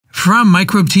From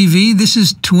Microbe TV, this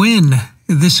is TWiN,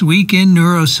 This Week in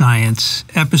Neuroscience,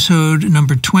 episode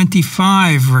number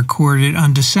 25, recorded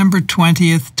on December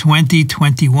 20th,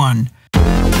 2021.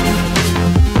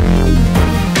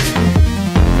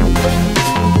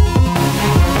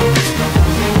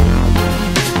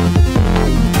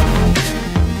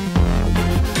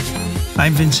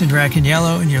 I'm Vincent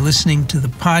Racaniello, and you're listening to the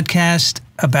podcast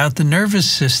about the nervous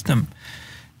system.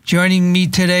 Joining me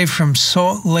today from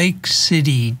Salt Lake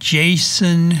City,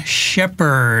 Jason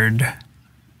Shepard.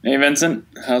 Hey, Vincent.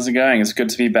 How's it going? It's good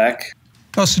to be back.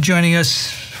 Also joining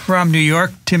us from New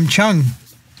York, Tim Chung.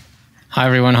 Hi,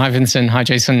 everyone. Hi, Vincent. Hi,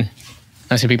 Jason.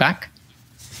 Nice to be back.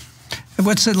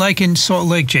 What's it like in Salt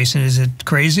Lake, Jason? Is it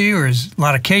crazy, or is a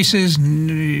lot of cases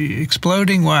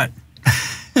exploding? What?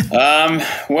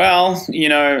 Well, you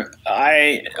know,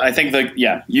 I think that,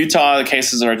 Utah, the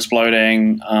cases are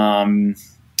exploding.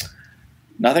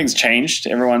 Nothing's changed.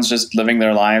 Everyone's just living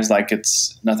their lives like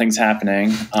nothing's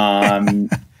happening.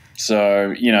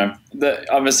 So, you know,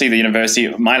 obviously the university,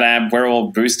 my lab, we're all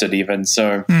boosted even.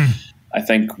 So I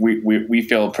think we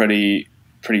feel pretty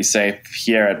safe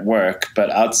here at work. But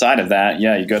outside of that,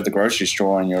 you go to the grocery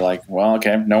store and you're like, well,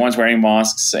 okay, no one's wearing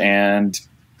masks. And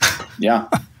yeah.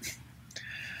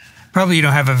 Probably you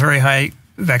don't have a very high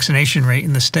vaccination rate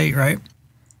in the state, right?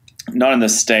 Not in the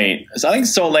state. So I think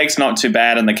Salt Lake's not too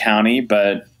bad in the county,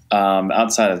 but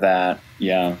outside of that,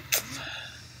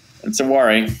 it's a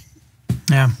worry.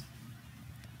 Yeah.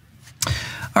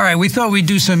 All right, we thought we'd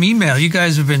do some email. You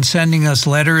guys have been sending us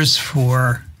letters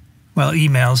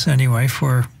emails anyway,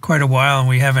 for quite a while, and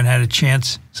we haven't had a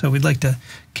chance. So we'd like to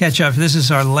catch up. This is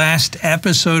our last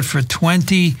episode for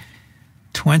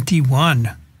 2021.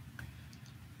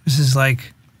 This is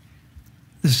like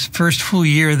this first full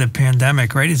year of the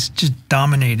pandemic, right? It's just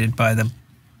dominated by the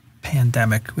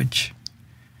pandemic, which...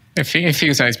 It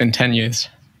feels like it's been 10 years.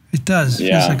 It does. It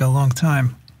feels like a long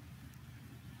time.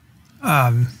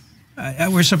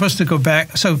 We're supposed to go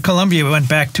back. So Columbia went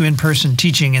back to in-person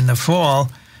teaching in the fall.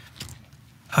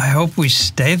 I hope we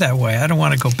stay that way. I don't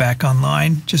want to go back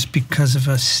online just because of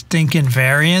a stinking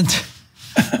variant.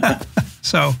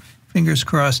 So fingers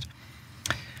crossed.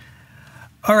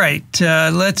 All right,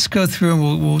 let's go through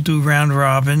and we'll do round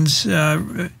robins.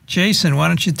 Jason, why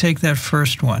don't you take that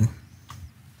first one?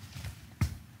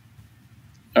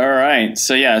 All right.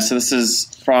 So this is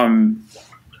from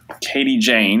Katie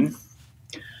Jane.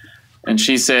 And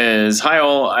she says, "Hi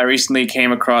all, I recently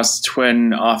came across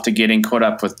TWiN after getting caught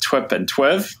up with TWIP and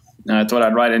TWIV. And I thought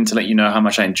I'd write in to let you know how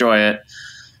much I enjoy it.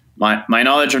 My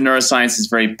knowledge of neuroscience is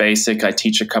very basic. I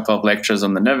teach a couple of lectures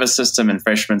on the nervous system and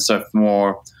freshman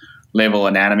sophomore level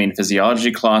anatomy and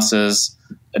physiology classes.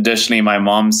 Additionally, my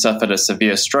mom suffered a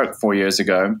severe stroke 4 years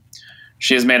ago.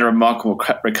 She has made a remarkable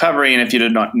recovery, and if you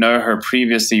did not know her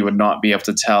previously, you would not be able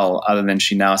to tell, other than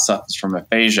she now suffers from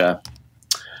aphasia.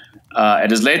 It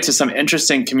has led to some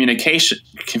interesting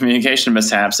communication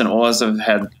mishaps, and all of us have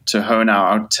had to hone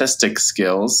our autistic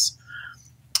skills.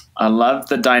 I love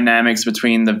the dynamics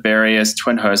between the various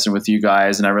TWiN hosts and with you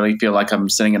guys, and I really feel like I'm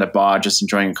sitting at a bar just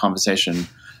enjoying a conversation.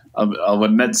 I'll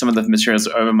admit some of the materials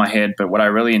are over my head, but what I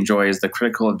really enjoy is the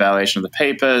critical evaluation of the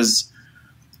papers.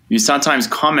 You sometimes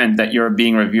comment that you're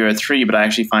being reviewer 3, but I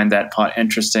actually find that part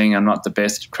interesting. I'm not the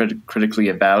best at critically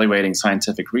evaluating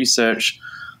scientific research.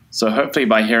 So hopefully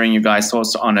by hearing you guys'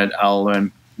 thoughts on it, I'll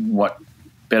learn what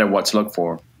to look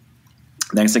for.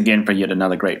 Thanks again for yet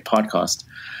another great podcast."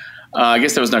 I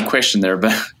guess there was no question there,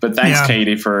 but thanks,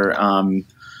 Katie, for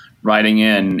writing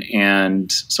in,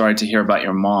 and sorry to hear about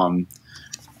your mom.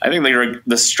 I think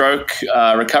the stroke,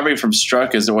 recovery from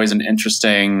stroke is always an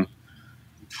interesting,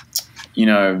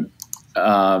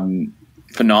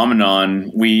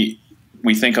 phenomenon. We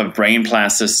think of brain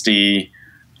plasticity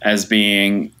as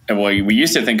being, we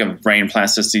used to think of brain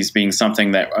plasticity as being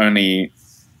something that only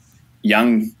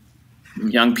young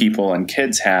people and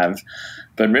kids have.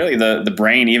 But really the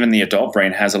brain, even the adult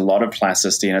brain, has a lot of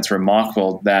plasticity, and it's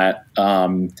remarkable that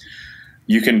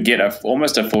you can get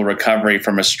almost a full recovery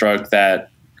from a stroke that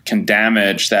can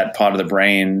damage that part of the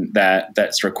brain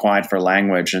that's required for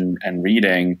language and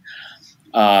reading,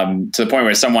 to the point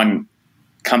where someone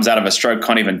comes out of a stroke,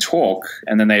 can't even talk,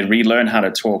 and then they relearn how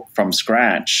to talk from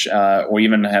scratch, or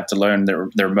even have to learn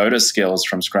their motor skills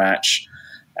from scratch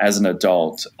as an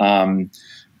adult.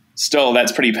 Still,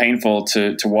 that's pretty painful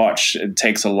to watch. It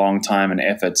takes a long time and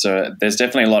effort. So there's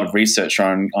definitely a lot of research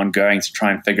ongoing to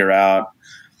try and figure out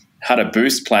how to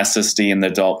boost plasticity in the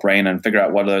adult brain and figure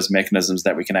out what are those mechanisms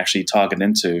that we can actually target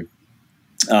into,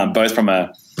 both from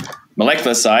a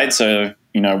molecular side. So,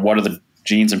 what are the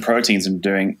genes and proteins and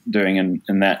doing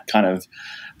in that kind of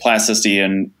plasticity,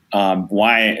 and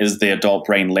why is the adult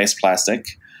brain less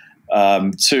plastic,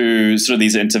 to sort of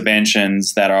these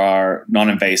interventions that are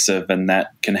non-invasive and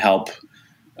that can help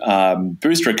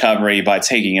boost recovery by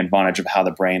taking advantage of how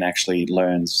the brain actually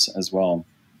learns as well.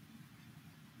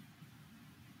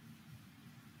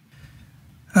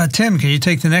 Tim, can you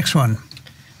take the next one?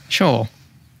 Sure.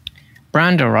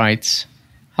 Branda writes,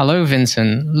 "Hello,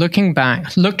 Vincent.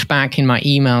 Looked back in my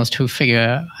emails to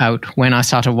figure out when I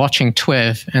started watching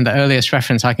TWiN, and the earliest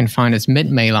reference I can find is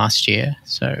mid-May last year.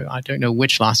 So I don't know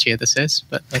which last year this is,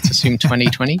 but let's assume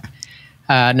 2020.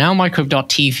 Now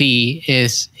Microbe.tv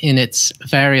is in its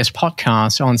various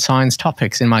podcasts on science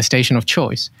topics in my station of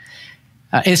choice.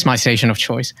 Is my station of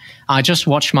choice. I just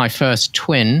watched my first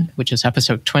TWiN, which is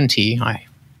episode 20. I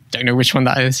don't know which one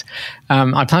that is.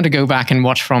 I plan to go back and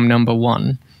watch from number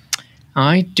 1.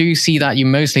 I do see that you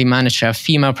mostly manage to have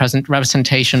female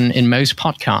representation in most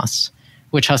podcasts,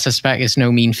 which I suspect is no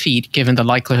mean feat, given the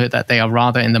likelihood that they are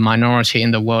rather in the minority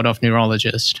in the world of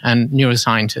neurologists and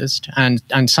neuroscientists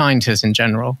and scientists in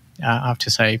general, I have to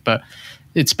say. But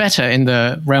it's better in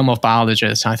the realm of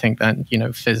biologists, I think, than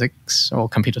physics or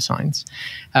computer science.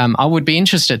 I would be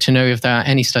interested to know if there are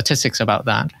any statistics about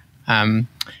that.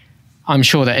 I'm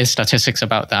sure there is statistics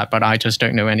about that, but I just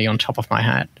don't know any on top of my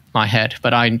head.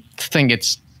 But I think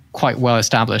it's quite well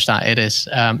established that it is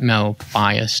male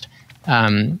biased,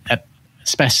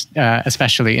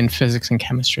 especially in physics and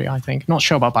chemistry, I think. Not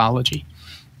sure about biology.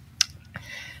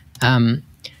 I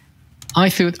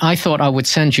thought I would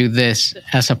send you this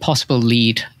as a possible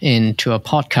lead into a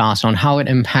podcast on how it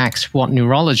impacts what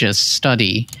neurologists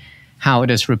study, how it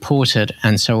is reported,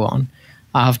 and so on.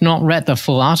 I have not read the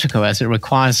full article as it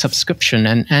requires subscription,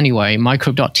 and anyway,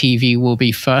 Microbe.tv will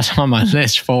be first on my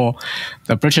list for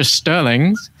the British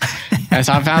sterlings, as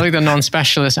I value the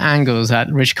non-specialist angles that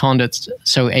Rich Condit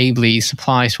so ably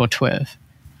supplies for TWiN.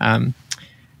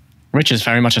 Rich is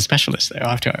very much a specialist, though,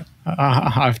 I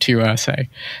have to say.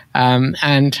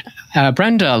 And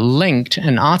Brenda linked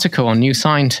an article on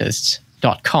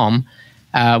newscientists.com,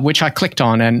 which I clicked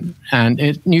on,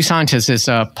 and New Scientist is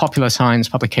a popular science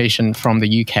publication from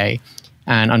the UK.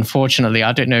 And unfortunately,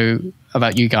 I don't know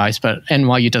about you guys, but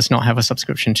NYU does not have a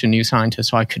subscription to New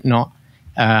Scientist, so I cannot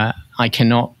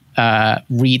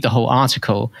read the whole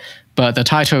article. But the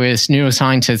title is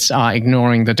 "Neuroscientists Are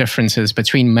Ignoring the Differences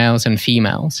Between Males and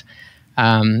Females."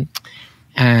 Let's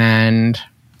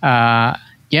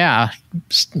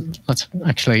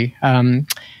actually...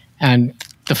 and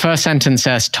the first sentence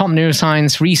says, "Top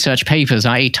neuroscience research papers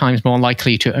are 8 times more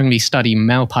likely to only study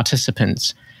male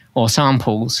participants or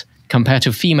samples compared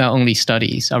to female-only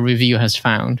studies, a review has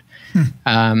found."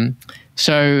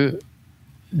 So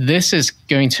this is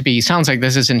going to be, sounds like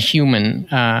this is in human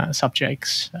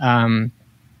subjects.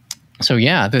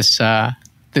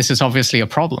 This is obviously a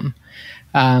problem.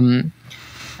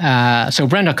 So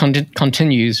Brenda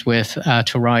continues with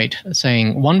to write,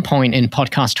 saying, "One point in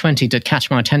podcast 20 did catch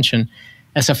my attention.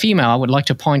 As a female, I would like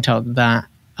to point out that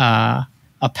a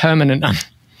permanent..."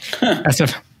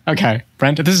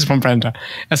 Brenda, this is from Brenda.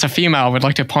 "As a female, I would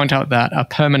like to point out that a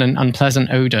permanent unpleasant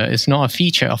odor is not a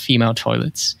feature of female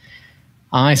toilets.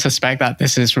 I suspect that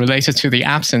this is related to the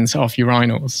absence of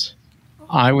urinals.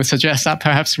 I would suggest that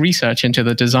perhaps research into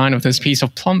the design of this piece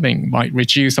of plumbing might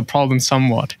reduce the problem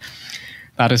somewhat.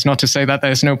 That is not to say that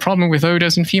there's no problem with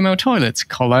odors in female toilets,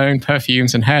 cologne,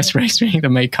 perfumes, and hairsprays being the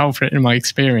main culprit in my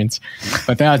experience,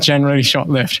 but they are generally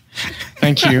short-lived.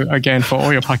 Thank you again for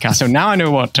all your podcasts." So now I know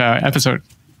what episode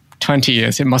 20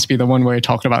 is. It must be the one where you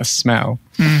talked about smell.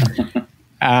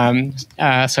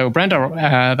 So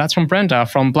Brenda, that's from Brenda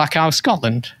from Blackhouse,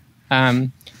 Scotland. Well,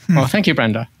 thank you,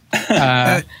 Brenda.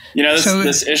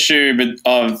 This issue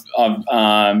of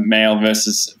male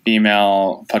versus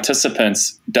female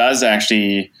participants does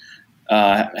actually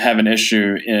have an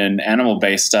issue in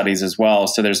animal-based studies as well.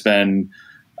 So there's been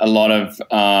a lot of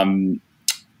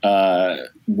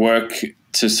work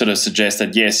to sort of suggest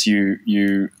that, yes,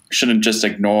 you shouldn't just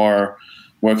ignore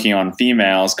working on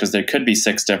females because there could be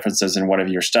sex differences in whatever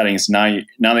you're studying. So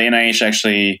now the NIH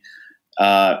actually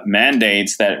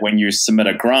mandates that when you submit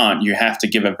a grant, you have to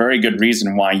give a very good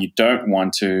reason why you don't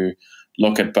want to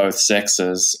look at both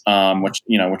sexes,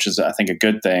 which is, I think, a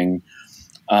good thing.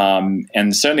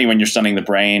 And certainly when you're studying the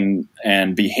brain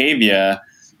and behavior,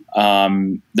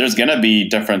 there's going to be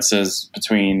differences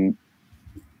between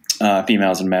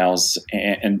females and males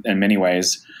in many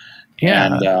ways.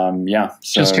 Yeah. And,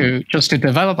 so just to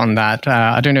develop on that,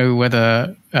 I don't know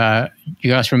whether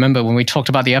you guys remember when we talked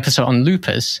about the episode on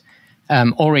lupus.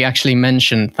 Ori actually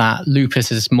mentioned that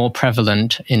lupus is more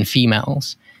prevalent in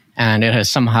females, and it is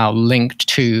somehow linked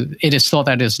to. It is thought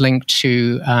that it is linked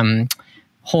to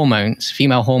hormones,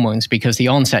 female hormones, because the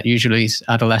onset usually is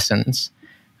adolescence.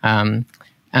 And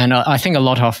I think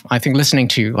listening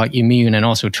to like Immune and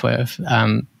also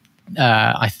TWiN,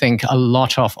 I think a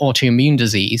lot of autoimmune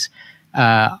disease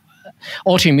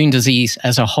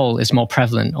as a whole is more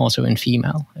prevalent also in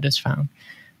female, it is found.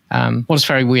 What's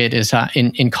very weird is that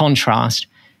in contrast,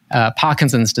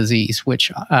 Parkinson's disease,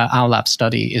 which our lab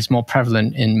study, is more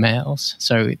prevalent in males.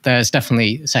 So there's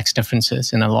definitely sex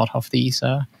differences in a lot of these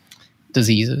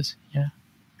diseases. Yeah.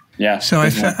 Yeah. So I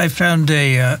found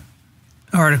a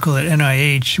article at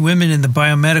NIH, Women in the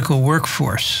Biomedical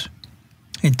Workforce.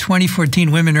 In 2014,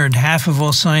 women earned half of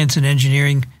all science and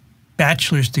engineering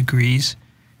bachelor's degrees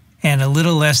and a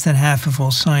little less than half of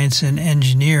all science and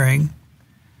engineering.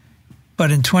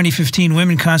 But in 2015,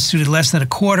 women constituted less than a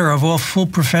quarter of all full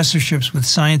professorships with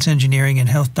science, engineering, and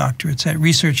health doctorates at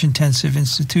research-intensive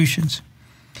institutions.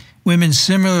 Women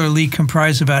similarly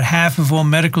comprise about half of all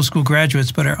medical school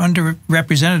graduates, but are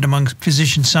underrepresented among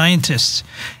physician scientists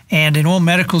and in all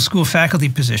medical school faculty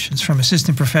positions, from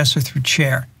assistant professor through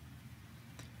chair.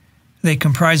 They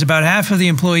comprise about half of the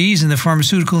employees in the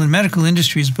pharmaceutical and medical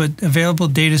industries, but available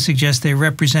data suggests they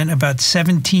represent about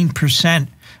 17%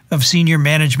 of senior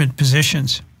management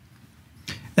positions.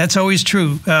 That's always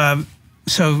true.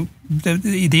 So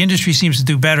the industry seems to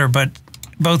do better, but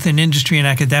both in industry and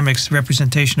academics, the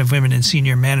representation of women in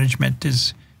senior management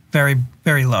is very,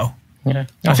 very low. Yeah,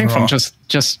 I think from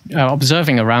just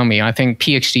observing around me, I think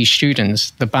PhD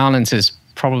students, the balance is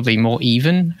probably more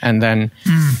even, and then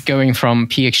going from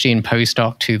PhD and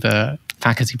postdoc to the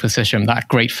faculty position, that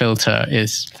great filter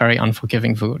is very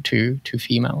unforgiving to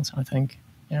females, I think.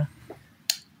 Yeah.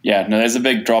 Yeah, no, there's a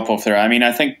big drop off there. I mean,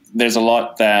 I think there's a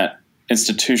lot that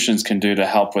institutions can do to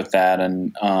help with that,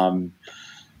 and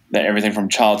that everything from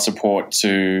child support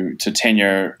to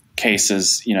tenure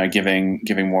cases,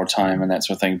 giving more time and that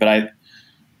sort of thing. But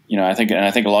I think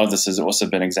a lot of this has also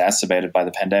been exacerbated by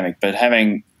the pandemic. But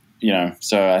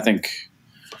so I think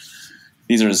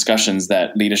these are discussions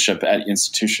that leadership at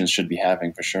institutions should be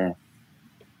having for sure.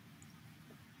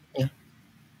 Yeah.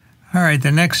 All right,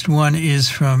 the next one is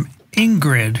from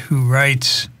Ingrid, who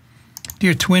writes,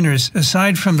 Dear Twinners,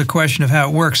 aside from the question of how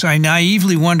it works, I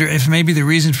naively wonder if maybe the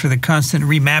reason for the constant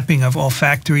remapping of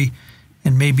olfactory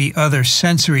and maybe other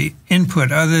sensory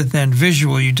input other than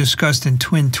visual you discussed in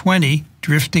TWiN 20,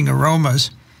 drifting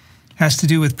aromas, has to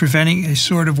do with preventing a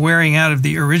sort of wearing out of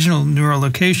the original neural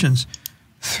locations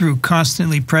through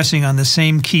constantly pressing on the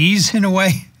same keys in a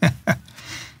way.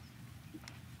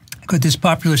 Could this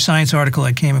popular science article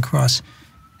I came across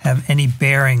have any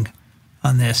bearing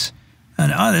on this?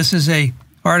 And this is a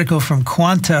article from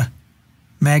Quanta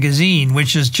magazine,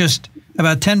 which is just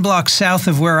about 10 blocks south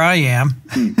of where I am.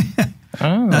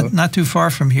 Not too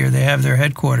far from here. They have their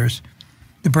headquarters.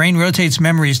 The brain rotates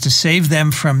memories to save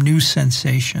them from new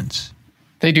sensations.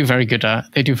 They do very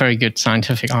good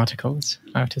scientific articles,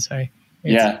 I have to say.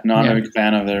 I'm a big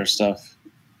fan of their stuff.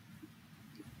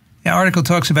 The article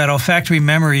talks about olfactory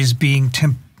memories being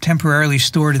temporarily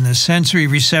stored in the sensory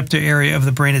receptor area of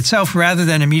the brain itself rather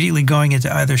than immediately going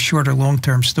into either short or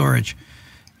long-term storage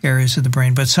areas of the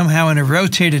brain, but somehow in a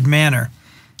rotated manner.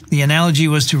 The analogy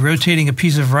was to rotating a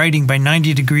piece of writing by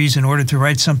 90 degrees in order to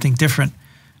write something different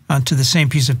onto the same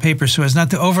piece of paper so as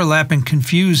not to overlap and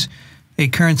confuse a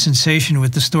current sensation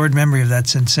with the stored memory of that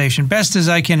sensation. Best as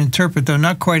I can interpret, though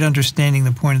not quite understanding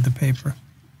the point of the paper.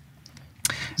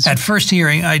 At first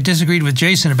hearing, I disagreed with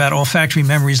Jason about olfactory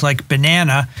memories like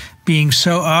banana being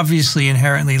so obviously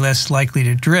inherently less likely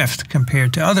to drift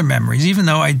compared to other memories, even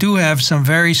though I do have some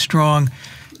very strong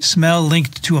smell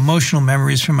linked to emotional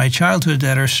memories from my childhood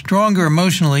that are stronger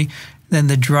emotionally than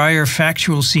the drier,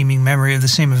 factual-seeming memory of the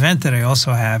same event that I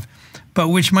also have, but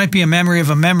which might be a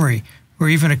memory, or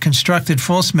even a constructed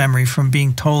false memory from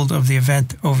being told of the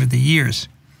event over the years.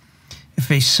 If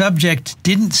a subject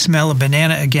didn't smell a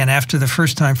banana again after the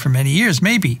first time for many years,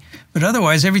 maybe. But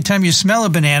otherwise, every time you smell a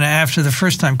banana after the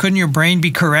first time, couldn't your brain be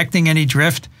correcting any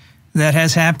drift that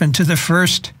has happened to the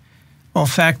first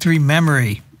olfactory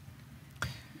memory?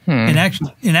 In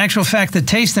actual fact, the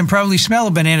taste and probably smell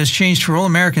of bananas changed for all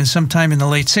Americans sometime in the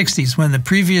late 60s when the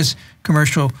previous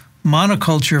commercial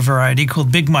monoculture variety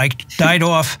called Big Mike died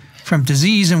off from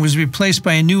disease and was replaced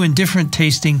by a new and different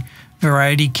tasting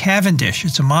variety, Cavendish.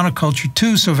 It's a monoculture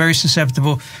too, so very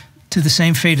susceptible to the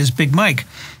same fate as Big Mike.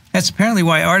 That's apparently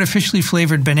why artificially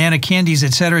flavored banana candies,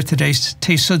 etc. today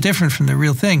taste so different from the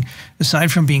real thing.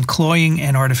 Aside from being cloying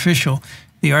and artificial,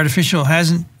 the artificial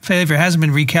flavor hasn't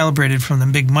been recalibrated from the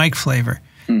Big Mike flavor.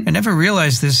 I never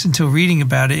realized this until reading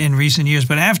about it in recent years,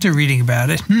 but after reading about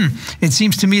it, it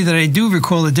seems to me that I do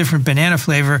recall a different banana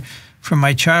flavor from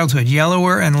my childhood,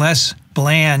 yellower and less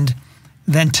bland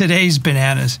than today's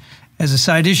bananas. As a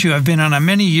side issue, I've been on a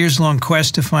many years-long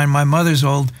quest to find my mother's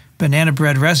old banana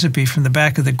bread recipe from the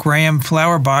back of the Graham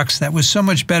flour box that was so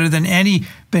much better than any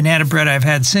banana bread I've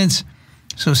had since.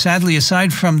 So sadly,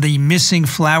 aside from the missing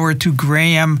flour to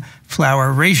Graham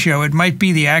flour ratio, it might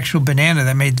be the actual banana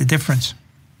that made the difference.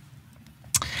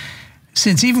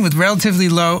 Since even with relatively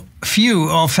few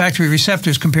olfactory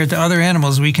receptors compared to other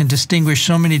animals, we can distinguish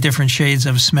so many different shades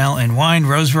of smell in wine,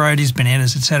 rose varieties,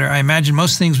 bananas, etc. I imagine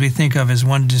most things we think of as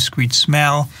one discrete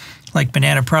smell, like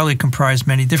banana, probably comprise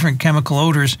many different chemical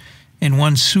odors in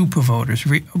one soup of odors.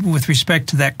 With respect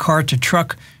to that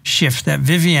car-to-truck shift that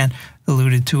Vivian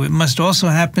alluded to, it must also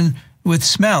happen with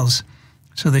smells.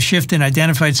 So the shift in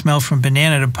identified smell from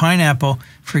banana to pineapple,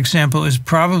 for example, is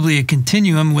probably a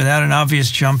continuum without an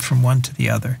obvious jump from one to the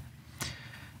other.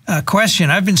 Question.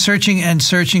 I've been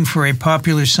searching for a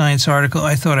popular science article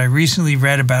I thought I recently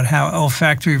read about how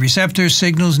olfactory receptors,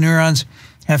 signals, neurons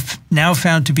have now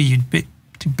found to be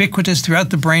ubiquitous throughout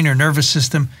the brain or nervous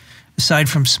system, aside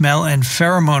from smell and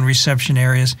pheromone reception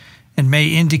areas, and may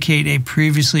indicate a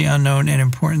previously unknown and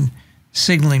important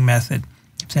signaling method.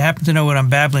 If you happen to know what I'm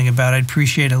babbling about, I'd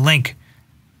appreciate a link.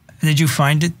 Did you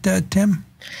find it, Tim?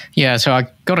 Yeah, so I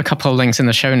got a couple of links in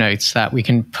the show notes that we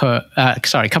can put, a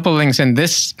couple of links in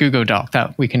this Google Doc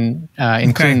that we can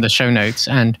include in the show notes.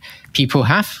 And people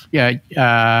have,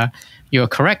 you're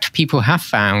correct, people have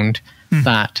found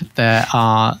that there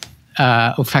are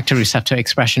olfactory receptor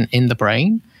expression in the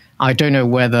brain. I don't know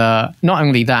whether, not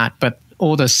only that, but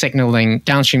all the signaling,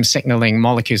 downstream signaling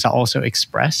molecules are also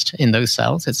expressed in those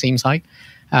cells, it seems like.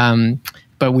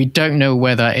 But we don't know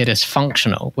whether it is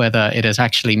functional, whether it is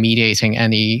actually mediating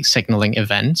any signaling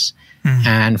events.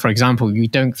 And for example, we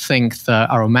don't think the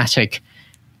aromatic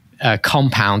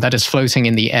compound that is floating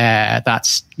in the air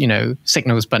that's,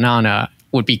 signals banana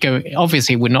would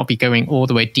not be going all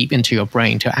the way deep into your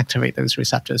brain to activate those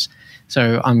receptors.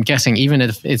 So I'm guessing even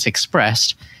if it's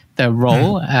expressed, the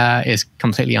role is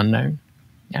completely unknown.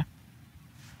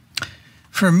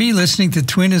 For me, listening to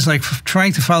TWiN is like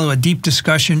trying to follow a deep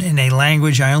discussion in a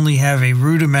language I only have a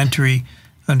rudimentary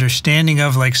understanding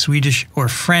of, like Swedish or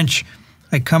French.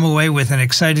 I come away with an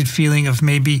excited feeling of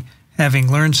maybe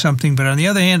having learned something, but on the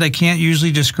other hand, I can't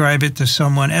usually describe it to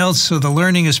someone else, so the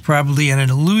learning is probably an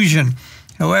illusion.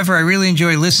 However, I really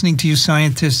enjoy listening to you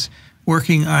scientists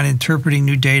working on interpreting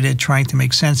new data, trying to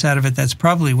make sense out of it. That's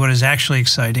probably what is actually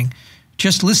exciting.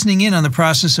 Just listening in on the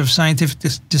process of scientific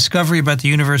discovery about the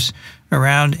universe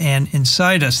around and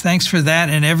inside us. Thanks for that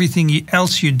and everything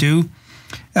else you do.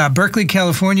 Berkeley,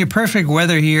 California, perfect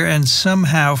weather here, and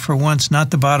somehow, for once, not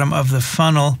the bottom of the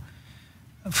funnel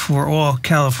for all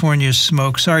California's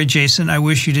smoke. Sorry, Jason, I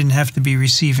wish you didn't have to be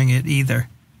receiving it either.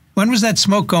 When was that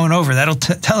smoke going over? That'll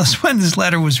tell us when this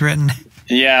letter was written.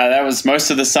 Yeah, that was most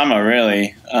of the summer,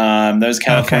 really. Those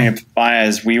California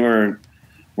fires,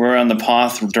 we're on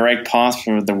the direct path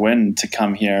for the wind to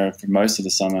come here for most of the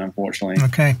summer, unfortunately.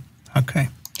 Okay.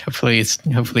 Hopefully it's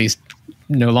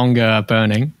no longer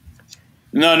burning.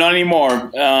 No, not anymore.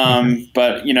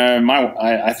 But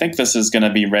I think this is going to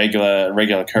be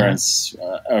regular occurrence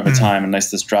over time,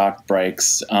 unless this drought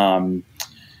breaks in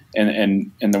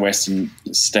the western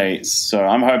states. So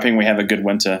I'm hoping we have a good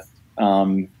winter.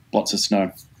 Lots of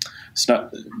snow.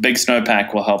 Big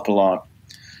snowpack will help a lot.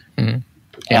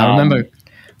 Yeah,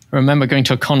 I remember going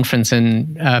to a conference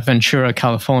in Ventura,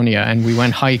 California, and we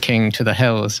went hiking to the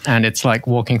hills, and it's like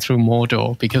walking through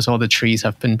Mordor because all the trees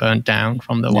have been burnt down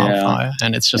from the wildfire,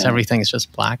 and it's just everything is just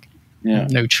black.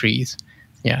 No trees.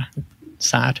 Yeah,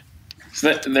 sad.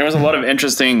 So there was a lot of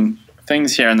interesting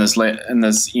things here in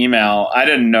this email. I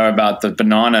didn't know about the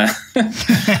banana,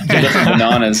 the different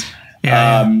bananas.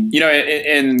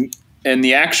 In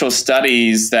the actual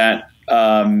studies that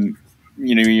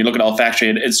you look at olfactory,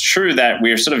 it's true that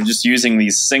we're sort of just using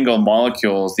these single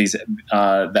molecules, these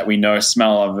that we know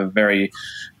smell of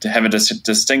to have a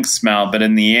distinct smell. But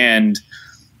in the end,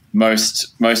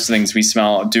 most things we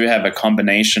smell do have a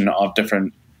combination of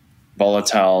different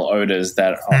volatile odors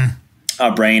that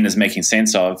our brain is making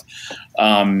sense of,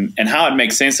 and how it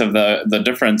makes sense of the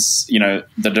difference,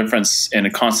 the difference in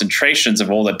the concentrations of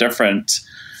all the different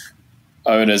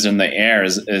odors in the air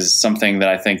is something that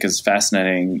I think is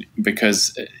fascinating,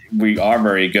 because we are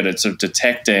very good at sort of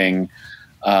detecting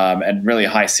at really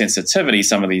high sensitivity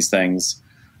some of these things.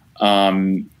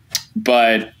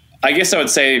 But I guess I would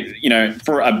say,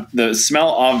 for the smell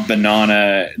of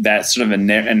banana, that's sort of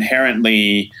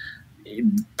inherently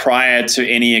prior to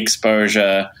any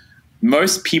exposure,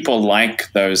 most people like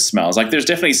those smells. Like, there's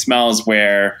definitely smells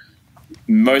where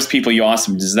most people, you ask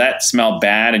them, does that smell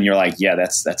bad? And you're like, yeah,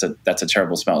 that's a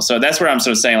terrible smell. So that's where I'm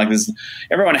sort of saying, like, this,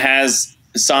 everyone has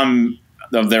some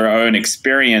of their own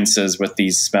experiences with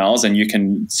these smells, and you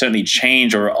can certainly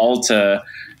change or alter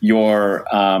your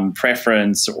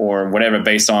preference or whatever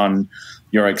based on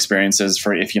your experiences.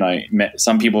 For, if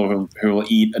some people who will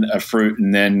eat a fruit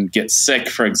and then get sick,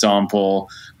 for example,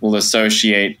 will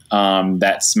associate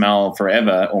that smell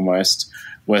forever almost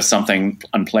with something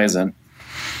unpleasant.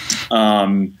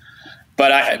 But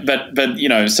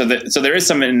there is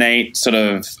some innate sort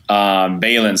of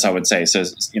valence, I would say. So,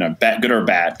 good or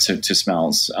bad to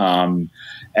smells, and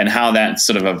how that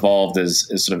sort of evolved is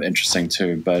sort of interesting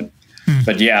too.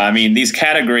 But yeah, I mean, these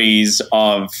categories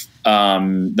of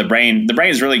the brain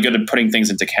is really good at putting things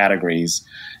into categories,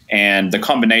 and the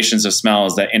combinations of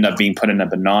smells that end up being put in a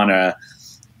banana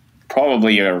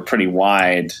probably are pretty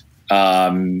wide.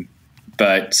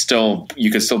 But still,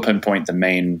 you could still pinpoint the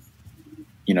main,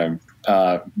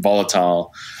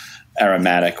 volatile,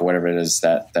 aromatic, or whatever it is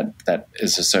that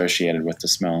is associated with the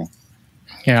smell.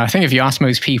 Yeah, I think if you ask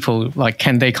most people, like,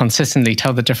 can they consistently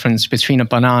tell the difference between a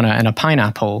banana and a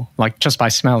pineapple, like, just by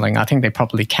smelling, I think they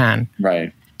probably can.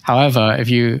 Right. However, if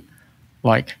you,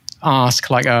 like, ask,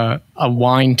 like, a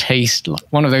wine taste, like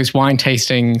one of those wine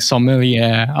tasting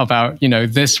sommelier about,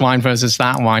 this wine versus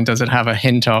that wine, does it have a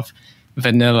hint of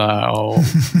vanilla or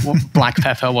black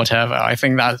pepper, whatever, I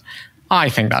think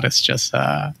that is just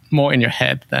more in your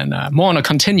head than more on a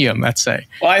continuum, let's say.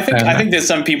 Well, I think there's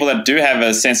some people that do have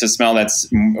a sense of smell that's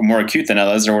more acute than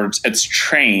others, or it's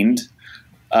trained.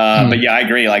 But yeah, I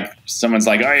agree. Like, someone's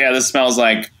like, "Oh yeah, this smells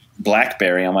like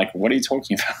blackberry." I'm like, "What are you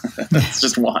talking about? That's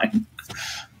just wine."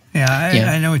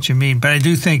 Yeah, I know what you mean, but I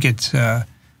do think it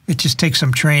just takes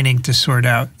some training to sort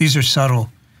out. These are subtle.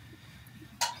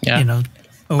 Yeah.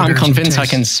 I'm convinced I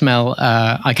can smell.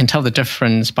 I can tell the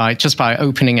difference by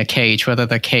opening a cage, whether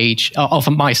the cage of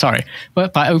mice. Sorry,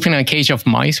 but by opening a cage of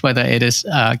mice, whether it is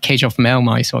a cage of male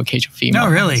mice or a cage of female.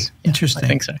 No, really mice. Interesting. I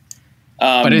think so.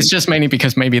 But it's just mainly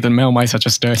because maybe the male mice are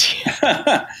just dirty.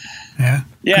 Yeah.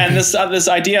 And this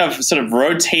idea of sort of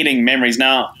rotating memories.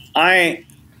 Now, I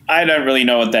don't really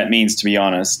know what that means, to be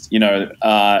honest. When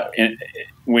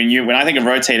I think of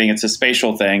rotating, it's a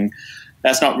spatial thing.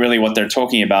 That's not really what they're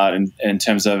talking about in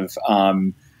terms of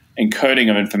encoding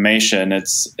of information.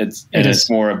 It's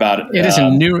more about it is a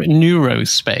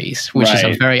neurospace, which is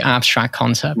a very abstract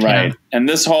concept, right? Yeah. And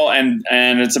this whole and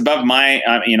it's above my.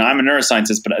 I'm a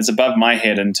neuroscientist, but it's above my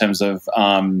head in terms of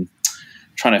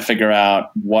trying to figure out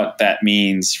what that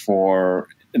means for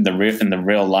in the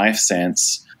real life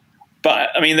sense. But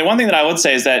I mean, the one thing that I would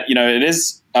say is that it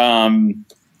is.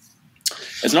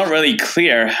 It's not really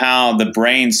clear how the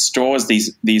brain stores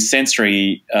these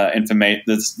sensory information,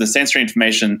 the sensory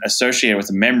information associated with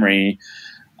the memory,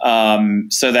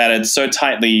 so that it's so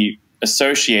tightly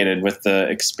associated with the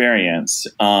experience.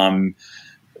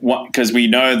 Because we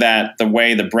know that the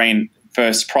way the brain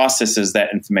first processes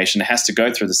that information, it has to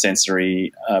go through the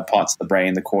sensory parts of the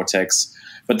brain, the cortex.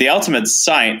 But the ultimate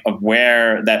site of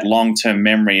where that long-term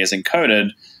memory is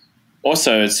encoded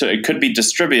also, so it could be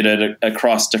distributed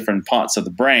across different parts of the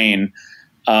brain,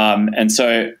 and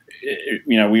so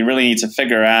we really need to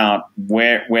figure out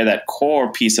where that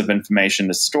core piece of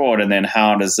information is stored, and then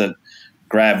how does it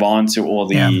grab onto all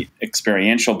the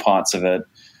experiential parts of it,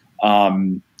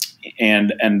 and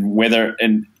whether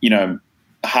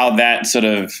how that sort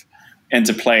of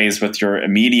interplays with your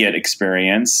immediate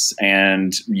experience,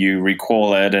 and you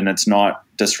recall it, and it's not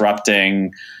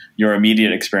disrupting your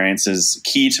immediate experience is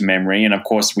key to memory. And of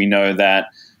course, we know that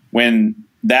when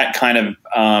that kind of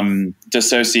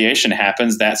dissociation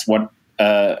happens, that's what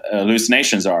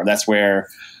hallucinations are. That's where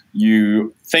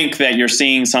you think that you're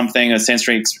seeing something, a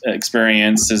sensory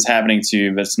experience is happening to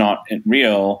you, but it's not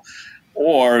real,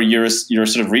 or you're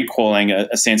sort of recalling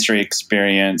a sensory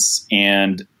experience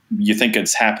and you think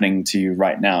it's happening to you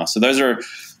right now. So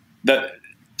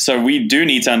so we do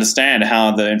need to understand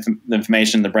how the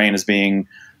information in the brain is being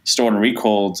stored and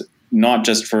recalled, not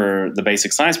just for the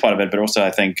basic science part of it, but also I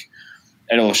think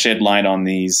it'll shed light on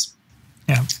these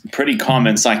pretty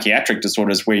common psychiatric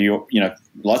disorders where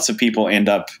lots of people end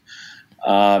up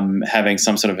having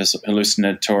some sort of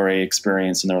hallucinatory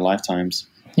experience in their lifetimes.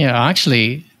 Yeah,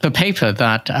 actually, the paper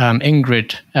that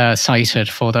Ingrid cited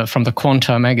from the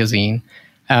Quanta magazine,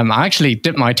 I actually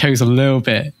dipped my toes a little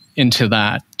bit into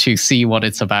that to see what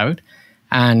it's about.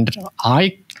 And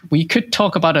we could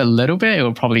talk about it a little bit. It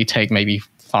will probably take maybe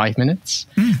 5 minutes.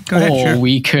 Go ahead, or sure.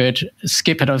 we could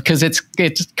skip it because it's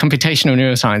computational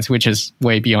neuroscience, which is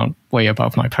way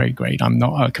above my pay grade. I'm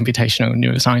not a computational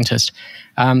neuroscientist.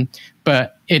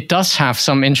 But it does have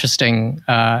some interesting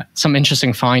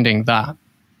finding that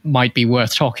might be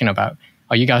worth talking about.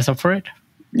 Are you guys up for it?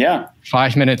 Yeah.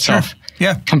 5 minutes Sure. of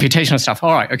Yeah. computational stuff.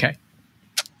 All right, okay.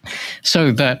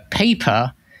 So the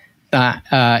paper that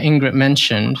Ingrid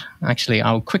mentioned, actually,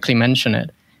 I'll quickly mention it.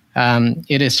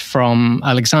 It is from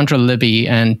Alexandra Libby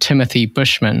and Timothy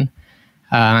Bushman,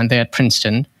 and they're at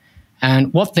Princeton.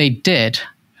 And what they did,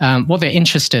 what they're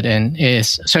interested in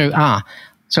is, so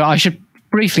I should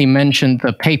briefly mention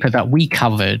the paper that we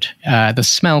covered, the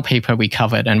smell paper we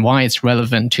covered, and why it's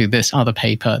relevant to this other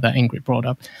paper that Ingrid brought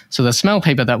up. So the smell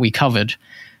paper that we covered,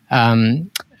 I'm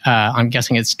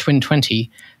guessing it's TWiN 20,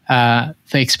 the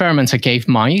experimenter gave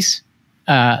mice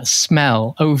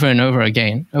smell over and over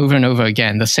again,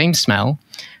 the same smell,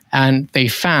 and they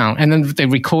found, and then they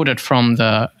recorded from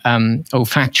the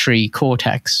olfactory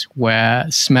cortex where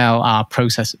smell are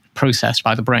processed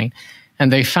by the brain.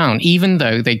 And they found, even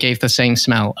though they gave the same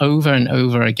smell over and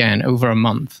over again over a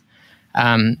month,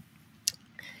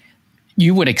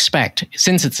 you would expect,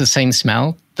 since it's the same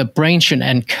smell, the brain should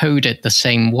encode it the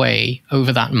same way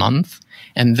over that month,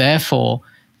 and therefore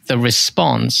the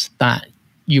response that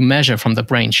you measure from the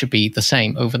brain should be the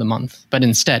same over the month. But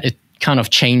instead, it kind of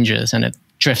changes and it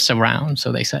drifts around,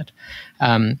 so they said.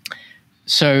 And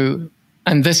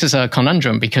this is a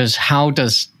conundrum, because how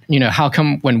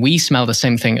come when we smell the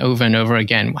same thing over and over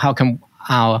again, how come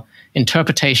our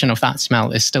interpretation of that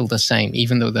smell is still the same,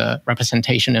 even though the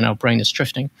representation in our brain is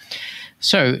drifting?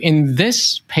 So in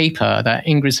this paper that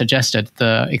Ingrid suggested,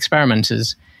 the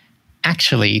experimenters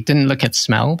actually didn't look at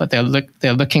smell, but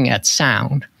they're looking at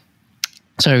sound.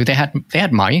 So they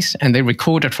had mice, and they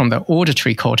recorded from the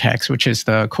auditory cortex, which is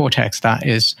the cortex that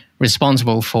is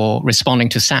responsible for responding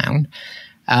to sound.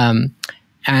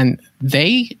 And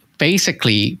they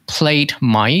basically played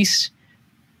mice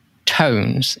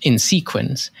tones in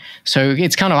sequence. So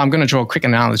it's kind of, I'm going to draw a quick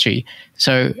analogy.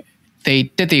 So they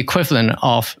did the equivalent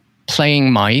of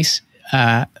playing mice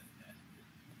a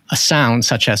sound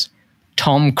such as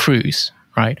Tom Cruise,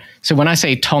 right? So when I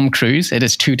say Tom Cruise, it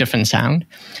is two different sound,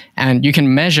 and you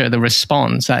can measure the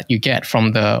response that you get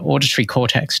from the auditory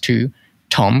cortex to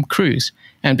Tom Cruise.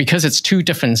 And because it's two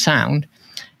different sound,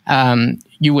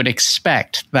 you would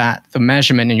expect that the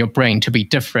measurement in your brain to be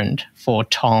different for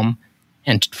Tom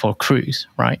and for Cruise,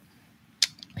 right?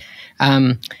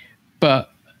 But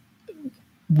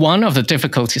one of the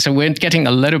difficulties, so we're getting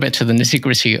a little bit to the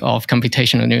nitty-gritty of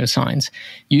computational neuroscience.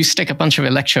 You stick a bunch of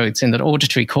electrodes in the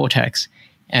auditory cortex,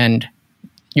 and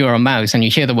you're a mouse, and you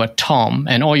hear the word Tom,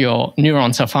 and all your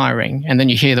neurons are firing, and then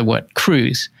you hear the word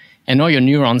Cruise, and all your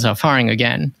neurons are firing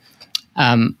again.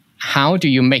 How do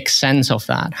you make sense of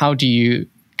that? How do you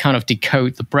kind of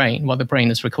decode the brain, what the brain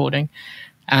is recording?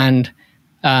 And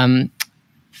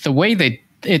the way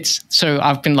so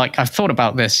I've thought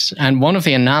about this, and one of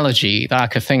the analogy that I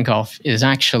could think of is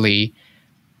actually,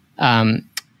 I've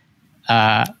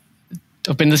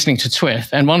been listening to TWiN,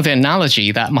 and one of the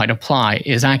analogy that might apply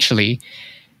is actually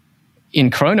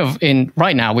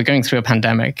right now we're going through a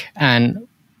pandemic, and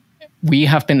we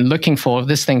have been looking for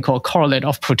this thing called correlate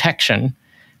of protection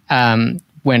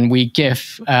when we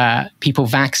give people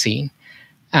vaccine.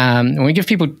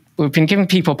 We've been giving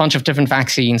people a bunch of different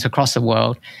vaccines across the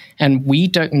world, and we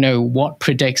don't know what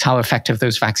predicts how effective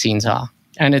those vaccines are.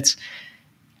 And it's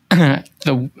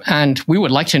and we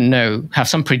would like to have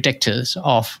some predictors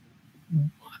of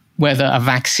whether a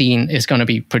vaccine is going to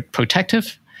be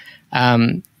protective.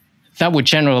 That would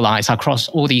generalize across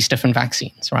all these different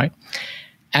vaccines, right?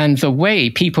 And the way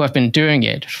people have been doing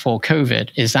it for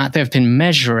COVID is that they've been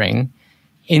measuring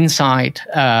inside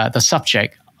the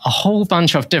subject a whole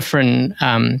bunch of different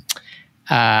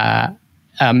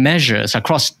measures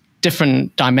across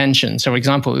different dimensions. So, for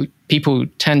example, people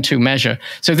tend to measure.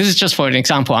 So this is just for an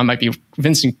example. I might be,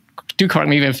 Vincent, do correct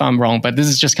me if I'm wrong, but this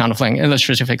is just kind of like an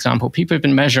illustrative example. People have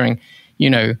been measuring,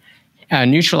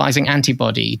 neutralizing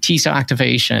antibody, T cell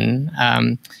activation,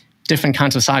 different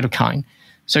kinds of cytokine.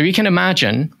 So you can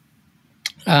imagine,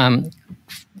 you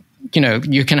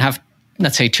can have,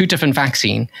 let's say, two different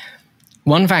vaccines.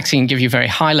 One vaccine gives you very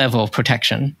high level of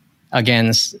protection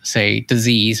against, say,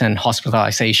 disease and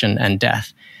hospitalization and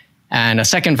death. And a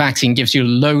second vaccine gives you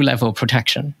low level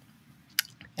protection.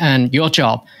 And your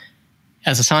job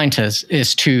as a scientist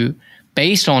is to,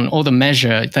 based on all the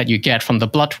measure that you get from the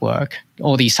blood work,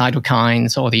 all these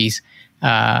cytokines, all these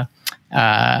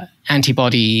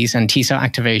antibodies and T cell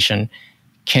activation,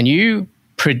 can you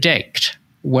predict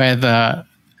whether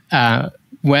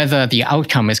whether the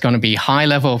outcome is going to be high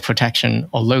level of protection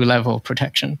or low level of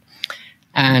protection.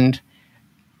 And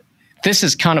this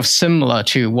is kind of similar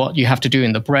to what you have to do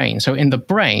in the brain. So in the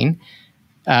brain,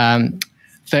 the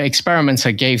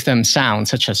experimenter gave them sounds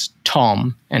such as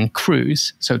Tom and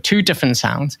cruise, so two different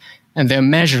sounds, and they're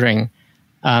measuring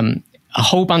a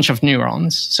whole bunch of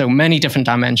neurons, so many different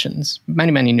dimensions,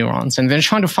 many neurons, and they're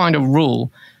trying to find a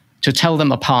rule to tell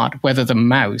them apart whether the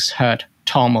mouse heard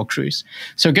Tom or cruise.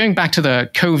 So going back to the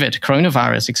COVID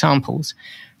coronavirus examples,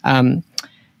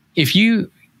 if you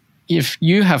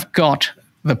have got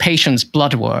the patient's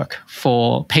blood work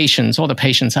for patients, or the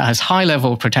patients that has high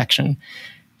level protection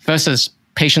versus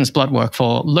patient's blood work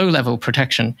for low level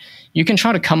protection, you can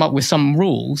try to come up with some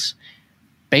rules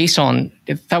based on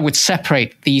that would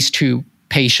separate these two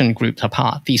patient groups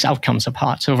apart, these outcomes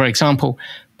apart. So for example,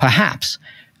 perhaps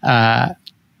high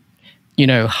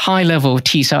level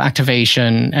T cell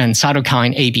activation and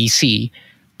cytokine ABC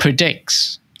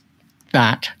predicts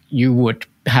that you would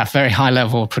have very high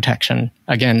level protection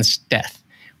against death.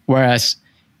 Whereas,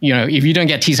 if you don't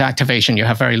get T cell activation, you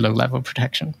have very low level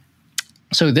protection.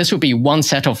 So this would be one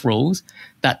set of rules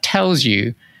that tells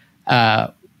you,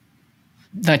 that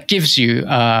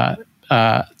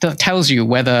tells you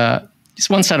whether it's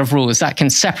one set of rules that can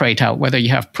separate out whether you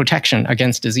have protection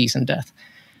against disease and death.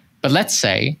 But let's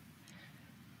say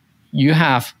you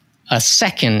have a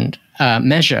second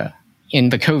measure in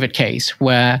the COVID case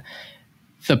where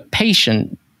the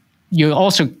patient, you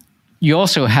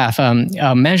also have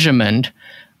a measurement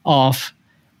of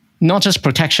not just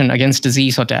protection against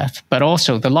disease or death, but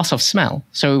also the loss of smell.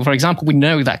 So, for example, we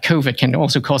know that COVID can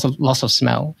also cause a loss of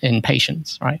smell in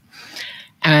patients, right?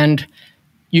 And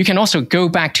you can also go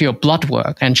back to your blood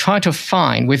work and try to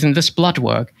find within this blood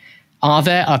work, are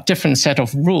there a different set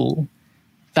of rules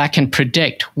that can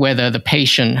predict whether the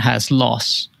patient has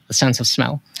lost a sense of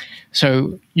smell?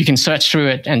 So you can search through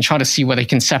it and try to see whether you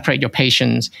can separate your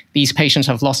patients. These patients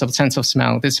have lost a sense of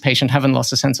smell. This patient haven't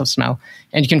lost a sense of smell.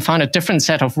 And you can find a different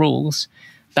set of rules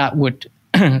that would,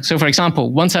 so for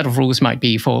example, one set of rules might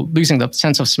be for losing the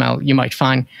sense of smell. You might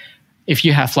find if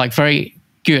you have like very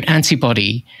good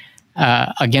antibody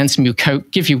against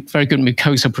give you very good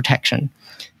mucosal protection,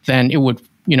 then it would,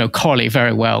 correlate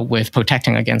very well with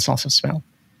protecting against loss of smell.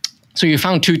 So you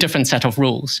found two different set of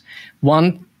rules.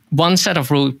 One set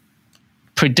of rules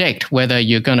predict whether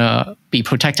you're going to be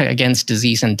protected against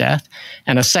disease and death,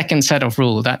 and a second set of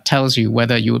rules that tells you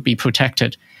whether you would be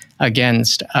protected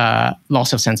against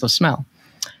loss of sense of smell.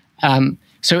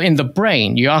 So in the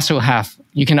brain, you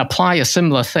can apply a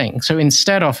similar thing. So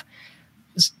instead of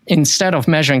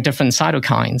measuring different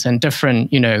cytokines and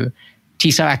different,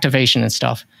 T cell activation and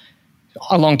stuff,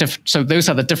 so those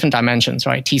are the different dimensions,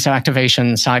 right? T cell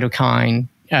activation, cytokine,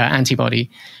 antibody.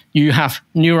 You have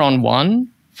neuron 1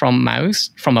 from a mouse,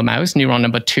 neuron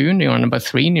number 2, neuron number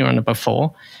 3, neuron number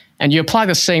 4, and you apply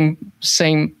the same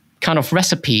kind of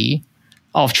recipe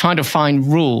of trying to find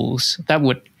rules that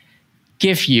would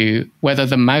give you whether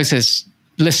the mouse is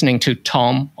listening to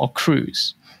Tom or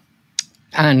cruise.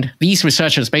 And these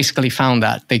researchers basically found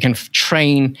that they can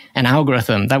train an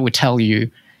algorithm that would tell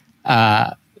you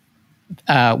whether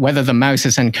the mouse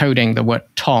is encoding the word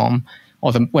Tom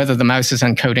or whether the mouse is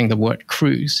encoding the word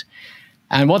cruise.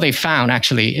 And what they found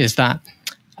actually is that,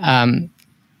 and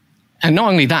not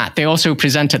only that, they also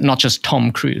presented not just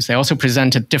Tom Cruise, they also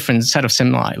presented different set of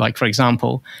stimuli. Like, for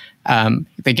example,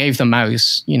 they gave the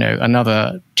mouse,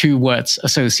 another 2 words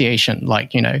association,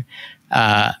 like,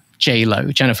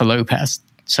 J-Lo, Jennifer Lopez.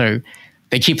 So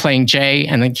they keep playing J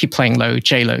and then keep playing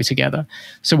J-Lo together.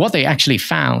 So what they actually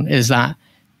found is that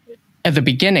at the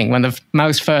beginning, when the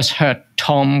mouse first heard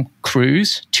Tom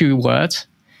Cruise, 2 words,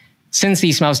 since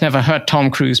these mouse never heard Tom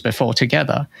Cruise before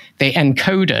together, they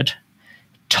encoded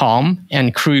Tom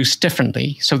and Cruise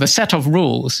differently. So the set of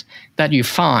rules that you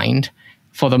find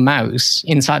for the mouse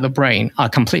inside the brain are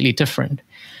completely different.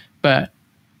 But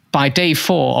by day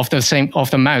 4 of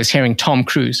the mouse hearing Tom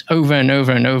Cruise over and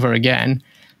over and over again,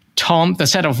 the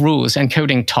set of rules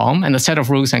encoding Tom and the set of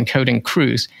rules encoding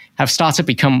Cruise have started to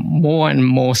become more and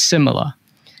more similar.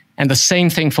 And the same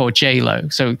thing for J-Lo.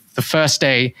 So the first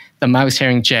day, the mouse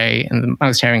hearing J and the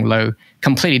mouse hearing Lo,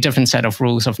 completely different set of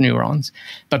rules of neurons.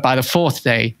 But by the 4th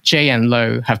day, J and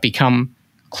Lo have become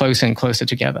closer and closer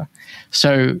together.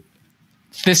 So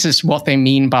this is what they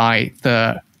mean by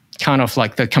the kind of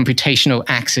like the computational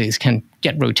axis can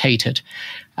get rotated.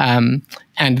 And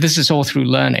this is all through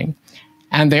learning.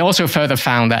 And they also further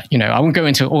found that, I won't go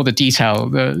into all the detail,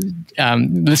 the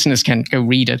listeners can go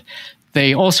read it.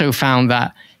 They also found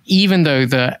that even though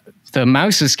the the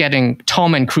mouse is getting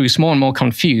Tom and Cruise more and more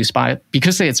confused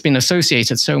because it's been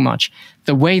associated so much.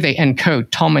 The way they encode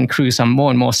Tom and Cruise are more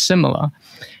and more similar.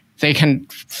 They can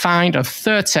find a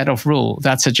third set of rules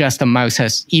that suggests the mouse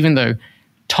has, even though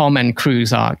Tom and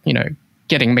Cruise are,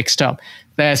 getting mixed up,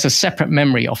 there's a separate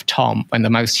memory of Tom when the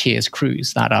mouse hears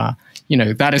Cruise that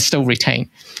is still retained.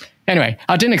 Anyway,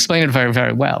 I didn't explain it very,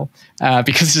 very well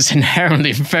because it's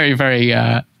inherently very, very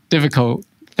difficult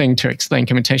thing to explain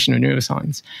computational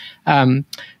neuroscience.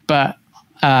 But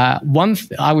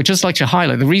I would just like to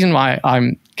highlight, the reason why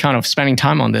I'm kind of spending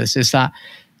time on this is that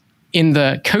in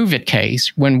the COVID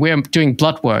case, when we're doing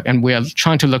blood work and we're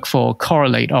trying to look for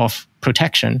correlate of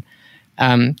protection,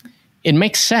 it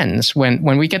makes sense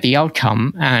when we get the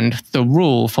outcome and the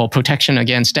rule for protection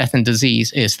against death and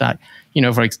disease is that,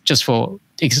 just for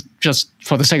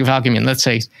the sake of argument, let's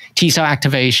say T cell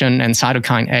activation and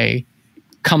cytokine A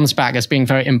comes back as being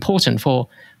very important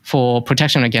for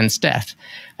protection against death.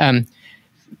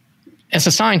 As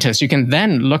a scientist, you can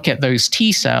then look at those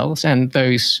T cells and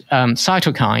those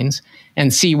cytokines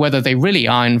and see whether they really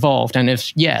are involved, and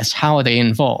if yes, how are they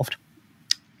involved?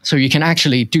 So you can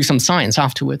actually do some science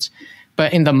afterwards.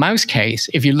 But in the mouse case,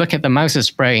 if you look at the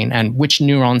mouse's brain and which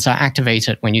neurons are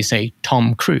activated when you say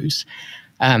Tom Cruise,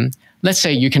 let's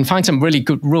say you can find some really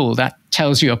good rule that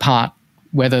tells you apart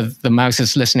whether the mouse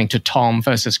is listening to Tom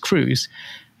versus Cruise.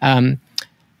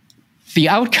 The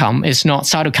outcome is not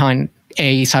cytokine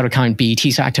A, cytokine B,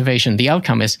 T cell activation. The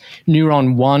outcome is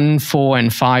neuron 1, 4,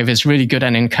 and 5 is really good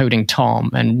at encoding Tom,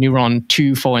 and neuron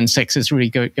 2, 4, and 6 is really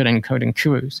good at encoding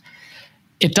Cruise.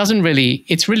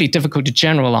 It's really difficult to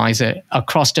generalize it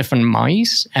across different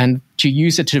mice and to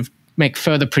use it to make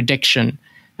further prediction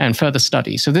and further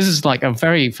study. So this is like a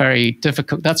very, very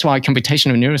difficult, that's why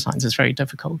computational neuroscience is very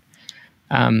difficult.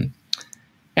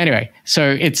 Anyway,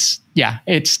 so it's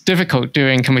difficult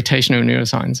doing computational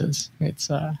neurosciences. It's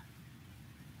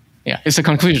a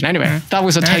conclusion. Anyway, that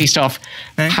was a taste of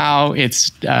how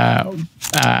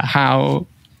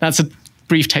that's a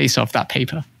brief taste of that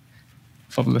paper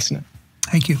for the listener.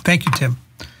 Thank you, Tim.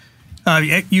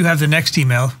 You have the next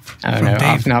email from Dave.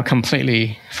 I've now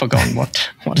completely forgotten what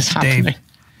is happening.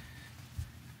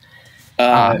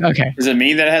 Okay. Is it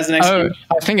me that has the next email?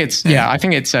 I think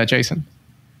it's Jason.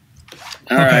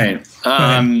 All right.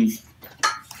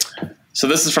 So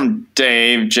this is from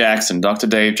Dave Jackson, Dr.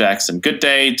 Dave Jackson. Good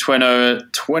day, twinners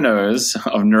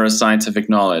of neuroscientific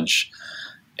knowledge.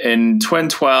 In TWiN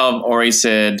 12, Ori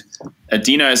said,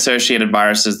 adeno-associated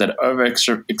viruses that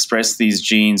overexpress these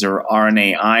genes or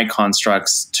RNAi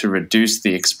constructs to reduce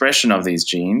the expression of these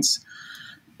genes.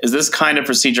 Is this kind of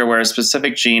procedure where a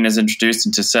specific gene is introduced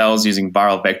into cells using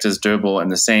viral vectors doable in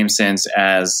the same sense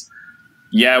as,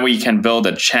 we can build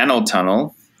a channel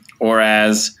tunnel, or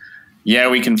as,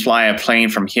 we can fly a plane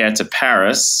from here to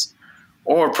Paris,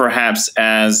 or perhaps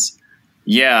as,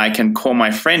 I can call my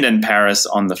friend in Paris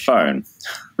on the phone.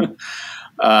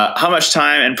 How much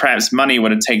time and perhaps money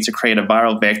would it take to create a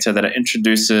viral vector that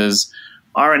introduces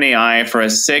RNAi for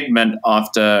a segment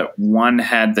after one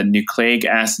had the nucleic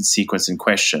acid sequence in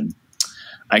question?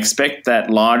 I expect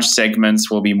that large segments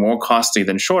will be more costly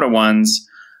than shorter ones.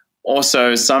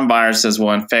 Also, some viruses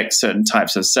will infect certain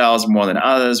types of cells more than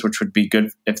others, which would be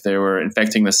good if they were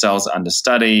infecting the cells under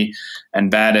study, and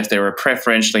bad if they were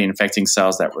preferentially infecting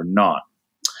cells that were not.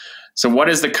 So what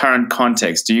is the current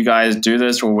context? Do you guys do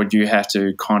this, or would you have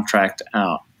to contract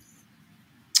out?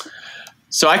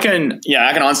 So I can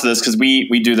answer this because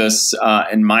we do this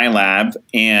in my lab,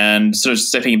 and sort of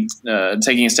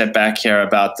taking a step back here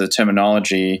about the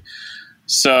terminology.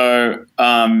 So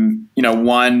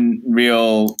one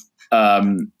real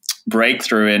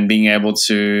breakthrough in being able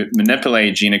to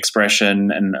manipulate gene expression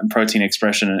and protein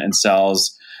expression in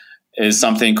cells is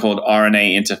something called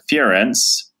RNA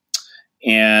interference.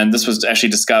 And this was actually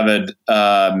discovered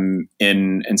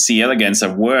in C. elegans,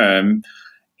 a worm,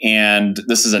 and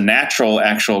this is a natural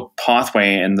actual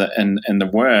pathway in the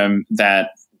worm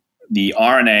that the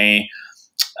RNA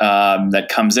that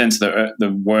comes into the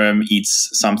worm eats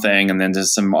something, and then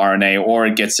there's some RNA, or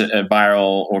it gets a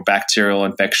viral or bacterial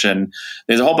infection.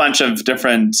 There's a whole bunch of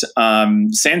different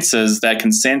sensors that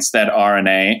can sense that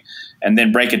RNA and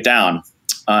then break it down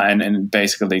and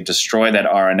basically destroy that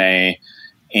RNA.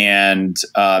 And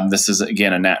this is,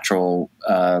 again, a natural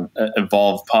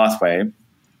evolved pathway.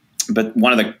 But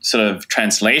one of the sort of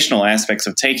translational aspects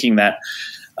of taking that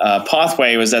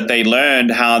pathway was that they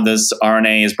learned how this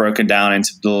RNA is broken down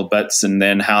into little bits, and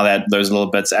then how those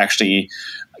little bits actually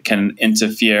can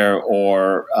interfere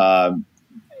or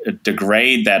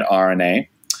degrade that RNA.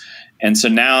 And so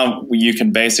now you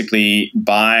can basically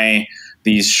buy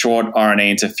these short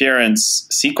RNA interference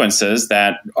sequences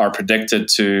that are predicted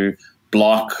to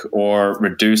block or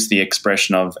reduce the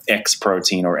expression of X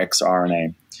protein or X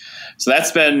RNA. So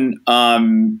that's been,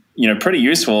 pretty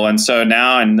useful. And so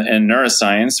now in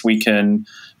neuroscience, we can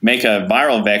make a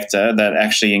viral vector that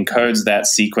actually encodes that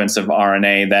sequence of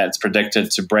RNA that's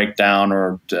predicted to break down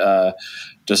or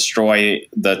destroy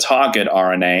the target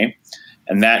RNA.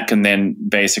 And that can then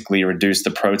basically reduce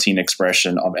the protein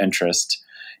expression of interest.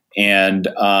 And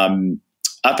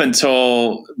up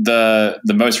until the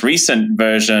most recent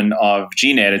version of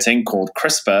gene editing called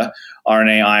CRISPR,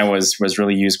 RNAi was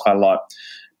really used quite a lot.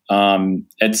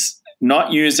 It's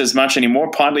not used as much anymore,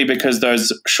 partly because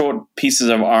those short pieces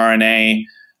of RNA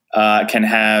can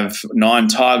have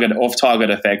non-target, off-target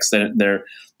effects that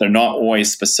they're not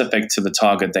always specific to the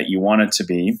target that you want it to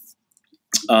be.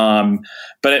 But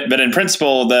in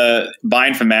principle, the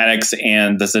bioinformatics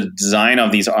and the design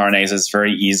of these RNAs is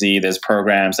very easy. There's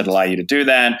programs that allow you to do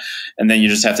that, and then you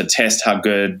just have to test how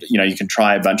good. You can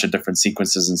try a bunch of different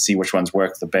sequences and see which ones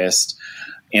work the best,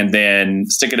 and then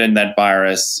stick it in that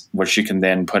virus, which you can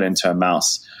then put into a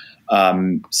mouse.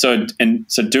 So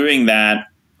doing that,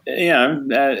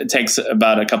 it takes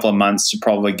about a couple of months to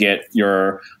probably get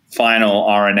your final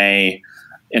RNA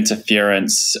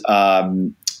interference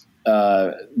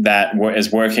that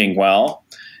is working well,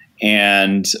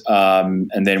 and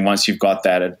then once you've got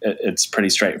that, it's pretty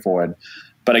straightforward.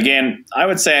 But again, I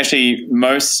would say actually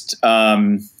most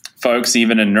folks,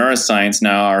 even in neuroscience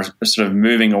now, are sort of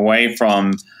moving away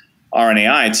from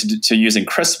RNAi to using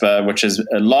CRISPR, which is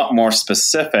a lot more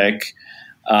specific,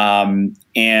 and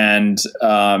is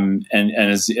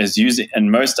using,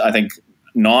 and most, I think,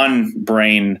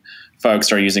 non-brain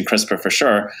folks are using CRISPR for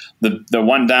sure. The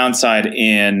one downside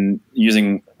in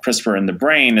using CRISPR in the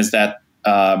brain is that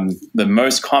the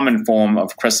most common form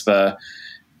of CRISPR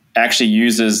actually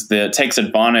takes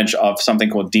advantage of something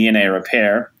called DNA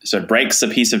repair. So it breaks a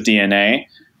piece of DNA,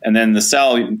 and then the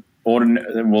cell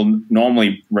will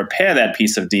normally repair that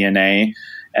piece of DNA.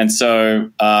 And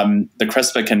so the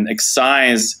CRISPR can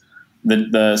excise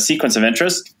the sequence of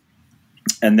interest,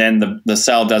 and then the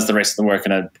cell does the rest of the work,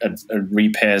 and it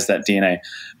repairs that DNA.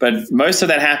 But most of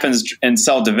that happens in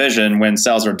cell division when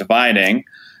cells are dividing.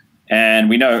 And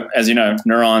we know, as you know,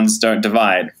 neurons don't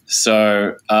divide.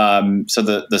 So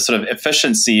the sort of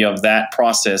efficiency of that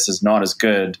process is not as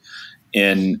good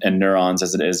in neurons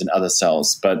as it is in other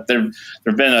cells. But there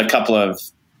have been a couple of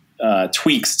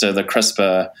tweaks to the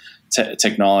CRISPR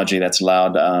technology that's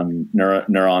allowed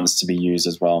neurons to be used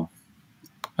as well.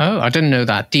 Oh, I didn't know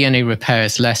that. DNA repair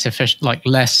is less efficient,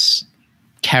 less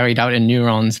carried out in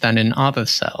neurons than in other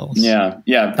cells. Yeah.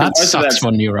 That sucks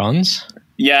for neurons.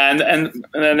 Yeah, and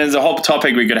there's a whole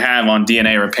topic we could have on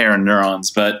DNA repair in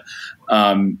neurons, but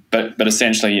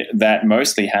essentially that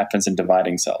mostly happens in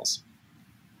dividing cells.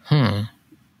 I'm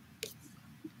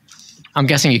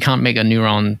guessing you can't make a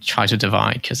neuron try to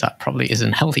divide, because that probably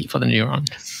isn't healthy for the neuron.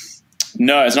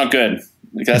 No, it's not good.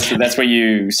 That's where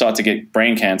you start to get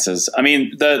brain cancers. I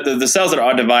mean, the cells that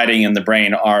are dividing in the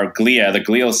brain are glia, the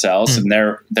glial cells, and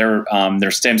they're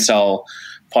stem cell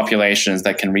populations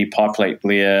that can repopulate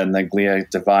glia, and the glia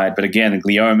divide. But again, the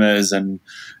gliomas, and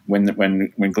when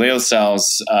glial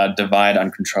cells divide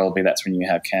uncontrollably, that's when you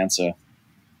have cancer.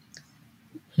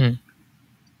 All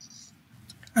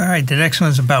right, the next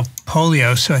one's about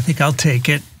polio, so I think I'll take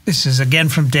it. This is again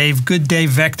from Dave. Good day,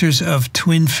 vectors of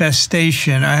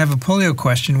twinfestation. I have a polio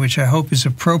question, which I hope is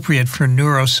appropriate for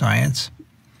neuroscience.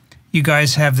 You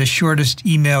guys have the shortest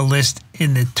email list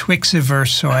in the Twixiverse,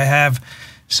 so I have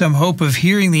some hope of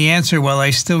hearing the answer while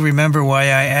I still remember why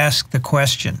I asked the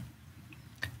question.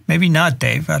 Maybe not,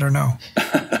 Dave. I don't know.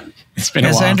 It's been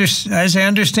a while. As I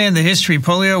understand the history,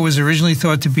 polio was originally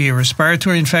thought to be a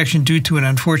respiratory infection due to an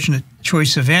unfortunate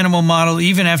choice of animal model.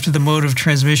 Even after the mode of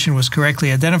transmission was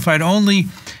correctly identified, only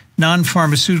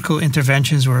non-pharmaceutical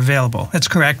interventions were available. That's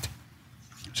correct.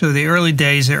 So the early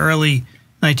days, the early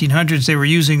 1900s, they were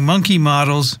using monkey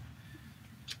models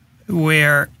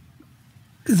where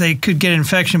they could get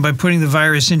infection by putting the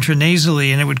virus intranasally,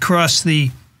 and it would cross the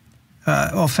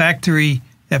olfactory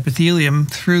epithelium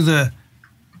through the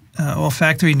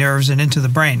olfactory nerves and into the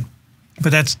brain.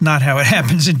 But that's not how it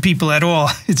happens in people at all.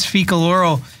 It's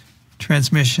fecal-oral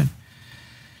transmission.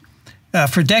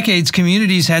 For decades,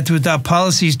 communities had to adopt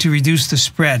policies to reduce the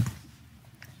spread.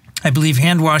 I believe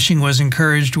hand washing was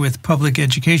encouraged with public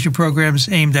education programs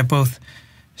aimed at both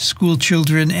school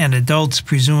children and adults.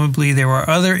 Presumably, there were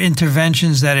other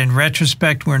interventions that in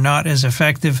retrospect were not as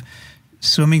effective.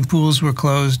 Swimming pools were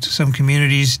closed. Some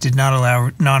communities did not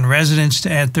allow non-residents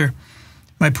to enter.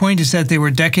 My point is that there were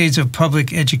decades of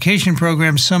public education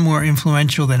programs, some more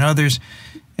influential than others,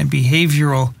 and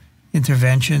behavioral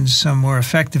interventions, some more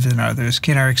effective than others.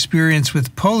 Can our experience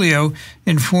with polio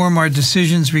inform our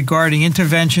decisions regarding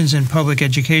interventions in public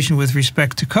education with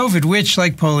respect to COVID, which,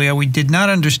 like polio, we did not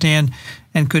understand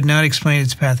and could not explain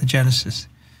its pathogenesis?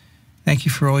 Thank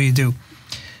you for all you do.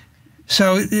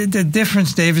 So the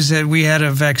difference, Dave, is that we had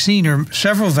a vaccine or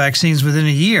several vaccines within a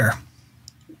year.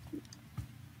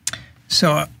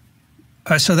 So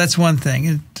that's one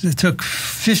thing. It took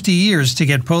 50 years to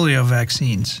get polio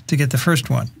vaccines, to get the first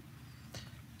one.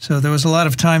 So there was a lot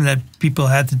of time that people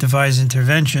had to devise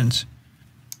interventions.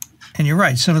 And you're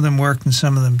right, some of them worked and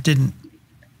some of them didn't.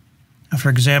 For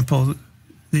example,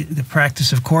 the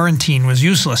practice of quarantine was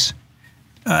useless.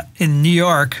 In New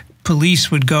York, police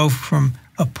would go from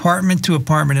apartment to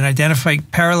apartment and identify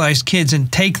paralyzed kids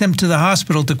and take them to the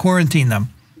hospital to quarantine them.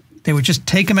 They would just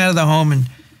take them out of the home and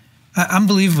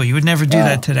unbelievable. You would never do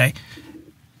that today.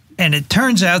 And it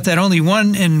turns out that only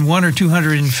 1 in 100 or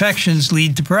 200 infections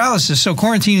lead to paralysis. So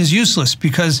quarantine is useless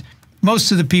because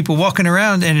most of the people walking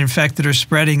around and infected are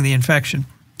spreading the infection.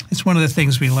 It's one of the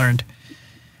things we learned.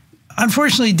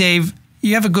 Unfortunately, Dave,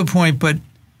 you have a good point, but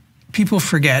people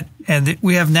forget. And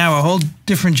we have now a whole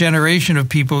different generation of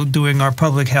people doing our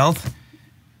public health,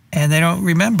 and they don't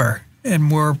remember. And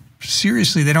more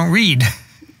seriously, they don't read.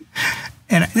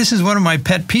 And this is one of my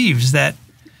pet peeves, that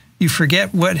you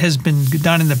forget what has been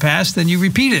done in the past and you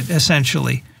repeat it,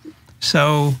 essentially.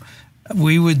 So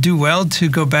we would do well to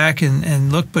go back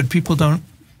and look, but people don't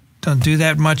do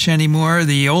that much anymore.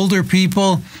 The older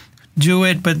people do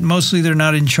it, but mostly they're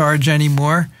not in charge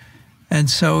anymore. And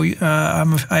so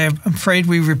I'm afraid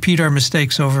we repeat our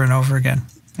mistakes over and over again.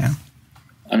 Yeah.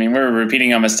 I mean, we're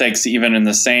repeating our mistakes even in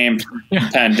the same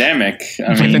pandemic.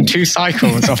 Within 2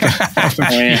 cycles of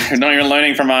we're not even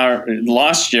learning from our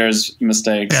last year's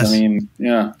mistakes. Yes. I mean,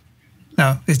 yeah.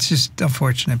 No, it's just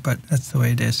unfortunate, but that's the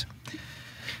way it is.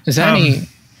 Is there any?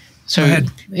 Go ahead.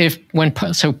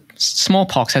 So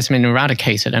smallpox has been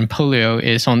eradicated and polio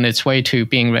is on its way to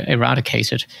being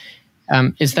eradicated.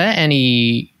 Is there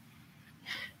any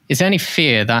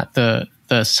fear that the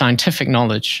scientific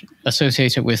knowledge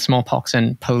associated with smallpox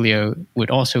and polio would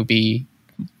also be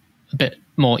a bit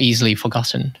more easily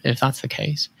forgotten if that's the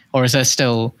case? Or is there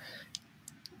still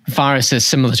viruses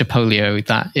similar to polio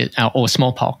or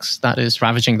smallpox that is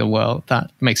ravaging the world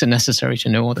that makes it necessary to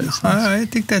know all those things? I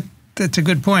think that's a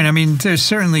good point. I mean, there's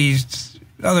certainly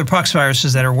other pox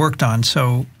viruses that are worked on,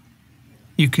 so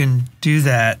you can do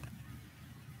that.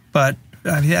 But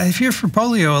if you're for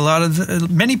polio,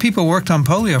 many people worked on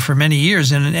polio for many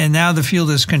years, and now the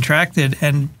field has contracted,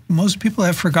 and most people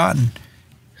have forgotten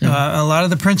a lot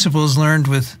of the principles learned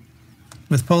with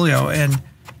polio, and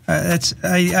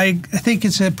I think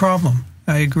it's a problem.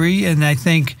 I agree, and I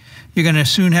think you're going to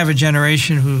soon have a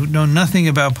generation who know nothing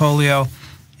about polio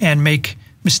and make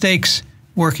mistakes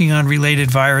working on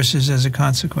related viruses as a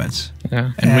consequence.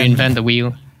 Yeah, and reinvent the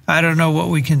wheel. I don't know what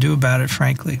we can do about it,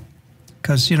 frankly.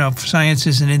 Because, science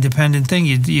is an independent thing.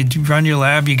 You run your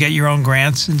lab, you get your own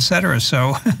grants, et cetera.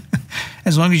 So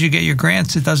as long as you get your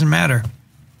grants, it doesn't matter.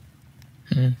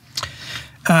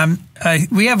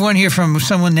 We have one here from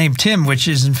someone named Tim, which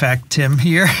is, in fact, Tim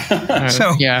here.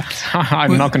 Yeah,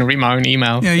 I'm not going to read my own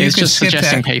email. It's just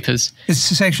suggesting papers.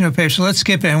 It's a section of papers, so let's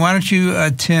skip it. And why don't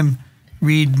you, Tim,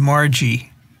 read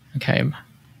Margie? Okay.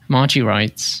 Margie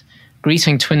writes,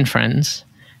 "Greeting TWiN friends.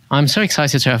 I'm so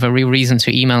excited to have a real reason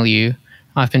to email you.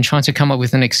 I've been trying to come up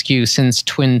with an excuse since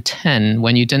TWiN 10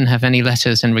 when you didn't have any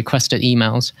letters and requested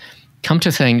emails. Come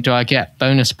to think, do I get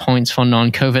bonus points for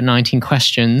non-COVID-19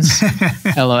 questions?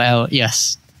 LOL.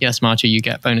 Yes, Margie, you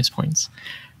get bonus points.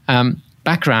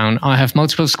 Background, I have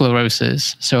multiple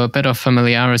sclerosis, so a bit of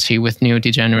familiarity with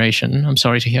neurodegeneration. I'm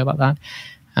sorry to hear about that.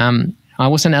 I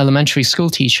was an elementary school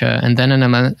teacher and then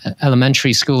an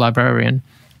elementary school librarian.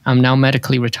 I'm now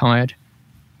medically retired.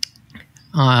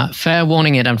 Fair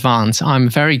warning in advance, I'm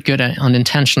very good at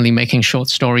unintentionally making short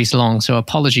stories long, so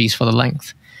apologies for the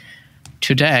length.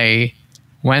 Today,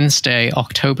 Wednesday,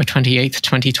 October 28th,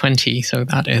 2020, so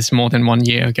that is more than 1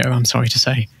 year ago, I'm sorry to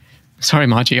say. Sorry,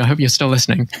 Margie, I hope you're still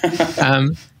listening.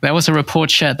 There was a report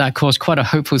shared that caused quite a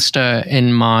hopeful stir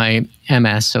in my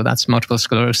MS, so that's multiple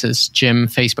sclerosis, gym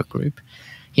Facebook group.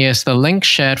 Here's the link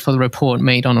shared for the report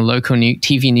made on a local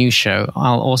TV news show.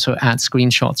 I'll also add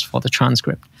screenshots for the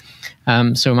transcript.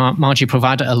 So Margie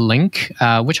provided a link,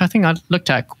 which I think I looked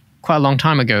at quite a long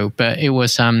time ago, but it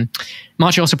was,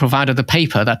 Margie also provided the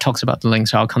paper that talks about the link,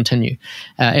 so I'll continue.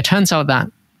 It turns out that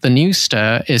the news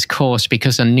stir is caused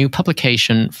because a new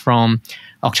publication from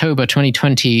October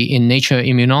 2020 in Nature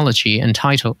Immunology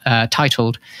titled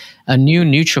 "A new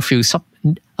neutrophil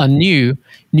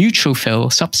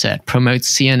subset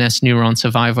promotes CNS neuron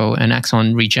survival and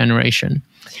axon regeneration."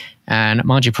 And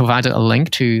Margie provided a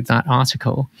link to that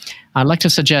article. I'd like to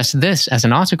suggest this as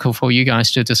an article for you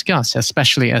guys to discuss,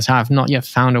 especially as I have not yet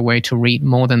found a way to read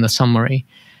more than the summary.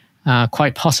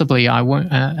 Quite possibly, I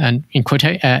won't, and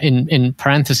in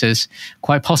parentheses,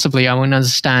 quite possibly I won't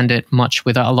understand it much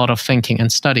without a lot of thinking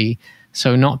and study.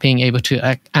 So not being able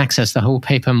to access the whole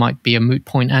paper might be a moot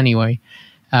point anyway,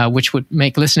 which would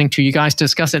make listening to you guys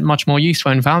discuss it much more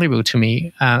useful and valuable to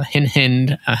me. Hint,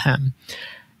 hint, ahem.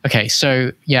 Okay,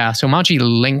 so Margie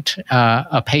linked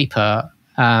a paper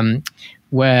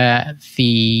where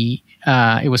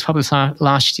it was published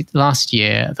last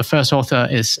year. The first author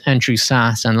is Andrew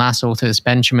Sass, and last author is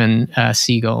Benjamin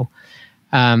Siegel.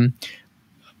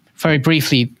 Very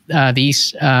briefly,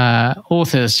 these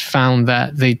authors found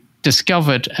that they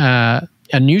discovered a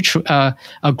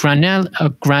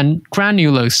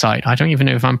granulocyte. I don't even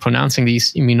know if I'm pronouncing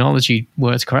these immunology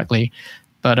words correctly,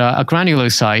 but a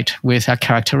granulocyte with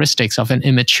characteristics of an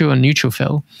immature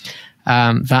neutrophil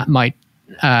that might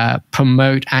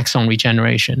promote axon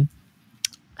regeneration.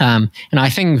 And I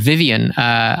think Vivian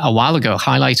a while ago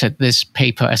highlighted this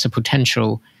paper as a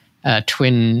potential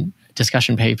TWiN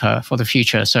discussion paper for the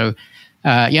future. So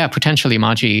potentially,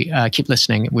 Margie, keep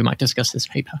listening. We might discuss this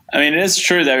paper. I mean, it is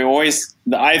true that we always,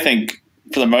 I think,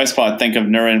 for the most part, think of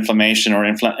neuroinflammation or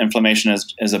inflammation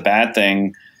as a bad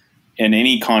thing in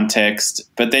any context.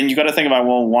 But then you got to think about,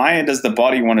 well, why does the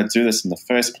body want to do this in the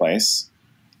first place?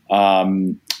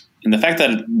 And the fact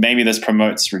that maybe this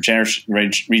promotes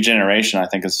regeneration, I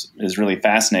think, is really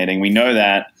fascinating. We know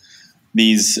that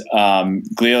these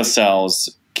glial cells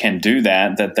can do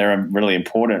that they're really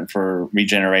important for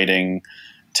regenerating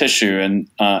tissue, and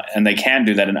they can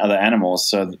do that in other animals.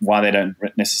 So why they don't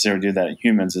necessarily do that in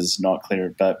humans is not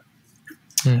clear. But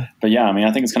yeah, I mean,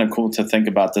 I think it's kind of cool to think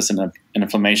about this in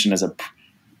inflammation as a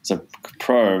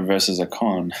pro versus a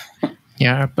con.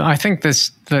 Yeah, but I think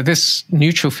this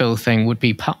neutrophil thing would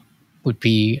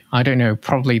be, I don't know,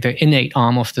 probably the innate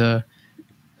arm of the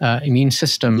immune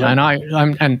system. Yeah.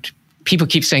 And people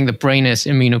keep saying the brain is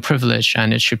immunoprivileged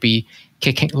and it should be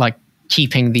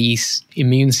keeping these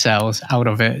immune cells out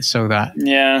of it so that.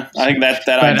 Yeah, I think that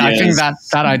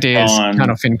idea is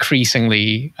kind of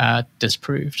increasingly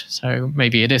disproved. So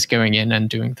maybe it is going in and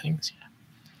doing things. Yeah.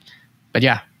 But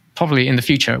yeah, probably in the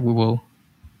future we will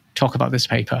talk about this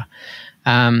paper.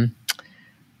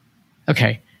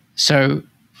 Okay, so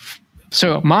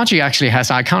Margie actually has,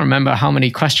 I can't remember how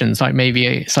many questions, like maybe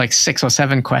it's like 6 or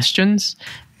 7 questions.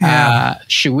 Yeah.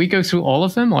 Should we go through all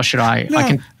of them, or should I?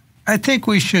 No, I think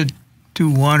we should do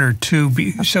 1 or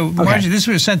 2. So okay. Margie, this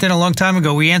was sent in a long time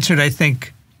ago. We answered, I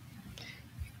think,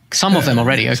 some of them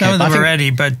already. Okay, some of them already,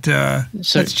 but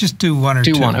let's just do 1 or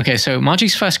 2. Do 1. Okay, so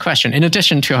Margie's first question, in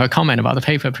addition to her comment about the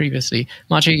paper previously,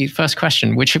 Margie's first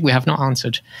question, which we have not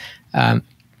answered,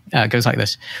 goes like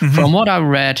this. Mm-hmm. From what I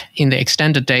read in the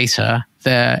extended data,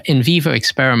 the in vivo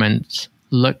experiments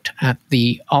looked at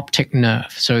the optic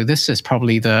nerve. So this is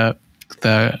probably the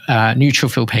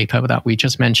neutrophil paper that we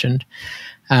just mentioned.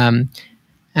 And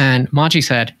Margie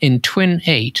said, in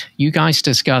TWiN8, you guys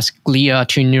discussed glia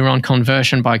to neuron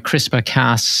conversion by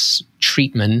CRISPR-Cas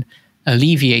treatment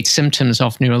alleviates symptoms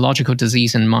of neurological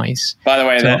disease in mice. By the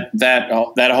way, so,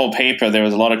 that whole paper, there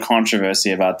was a lot of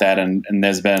controversy about that, and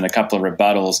there's been a couple of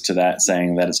rebuttals to that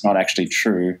saying that it's not actually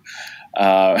true. We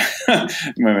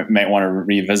may want to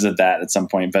revisit that at some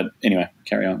point, but anyway,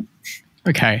 carry on.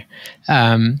 Okay.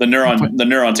 The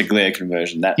neuron to glia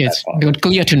conversion. Yes,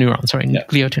 glia to neuron. Sorry, yeah.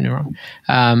 Glia to neuron.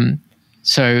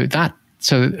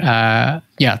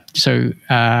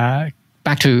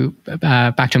 Back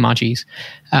to Margie's.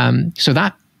 So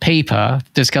that paper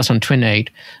discussed on TWiN8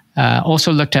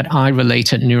 also looked at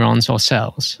eye-related neurons or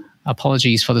cells.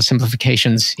 Apologies for the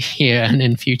simplifications here and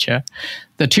in future.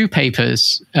 The 2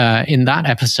 papers in that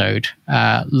episode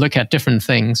look at different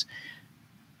things.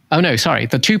 Oh, no, sorry.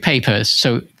 The 2 papers,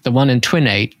 so the one in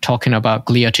TWiN8 talking about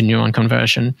glia to neuron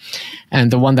conversion,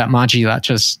 and the one that Margie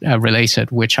just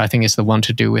related, which I think is the one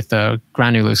to do with the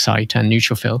granulocyte and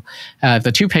neutrophil.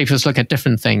 The 2 papers look at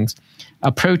different things.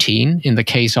 A protein in the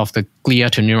case of the glia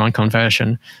to neuron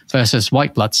conversion versus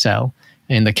white blood cell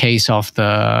in the case of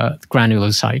the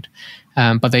granulocyte.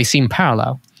 But they seem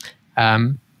parallel.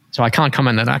 So I can't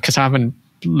comment on that because I haven't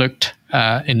looked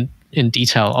in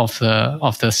detail of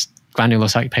this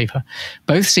granulocyte paper.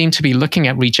 Both seem to be looking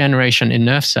at regeneration in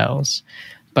nerve cells.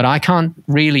 but I can't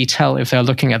really tell if they're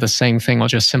looking at the same thing or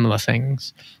just similar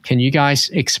things. Can you guys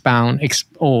explain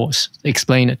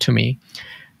it to me?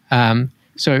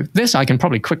 So this I can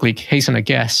probably quickly hasten a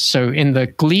guess. So in the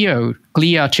glia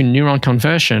to neuron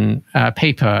conversion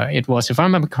paper, it was, if I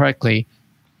remember correctly,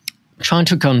 trying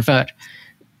to convert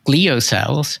glial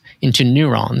cells into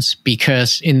neurons,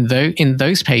 because in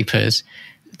those papers,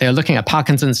 they're looking at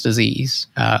Parkinson's disease,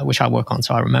 which I work on,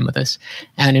 so I remember this.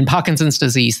 And in Parkinson's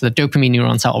disease, the dopamine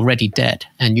neurons are already dead,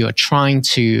 and you're trying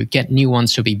to get new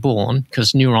ones to be born,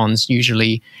 because neurons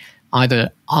usually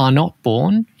either are not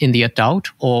born in the adult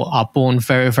or are born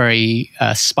very, very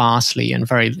sparsely and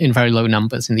in very low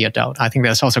numbers in the adult. I think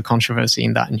there's also controversy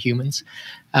in that in humans.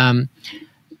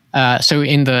 So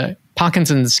in the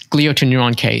Parkinson's glial to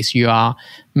neuron case, you are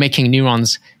making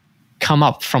neurons come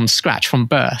up from scratch, from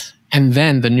birth, and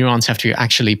then the neurons have to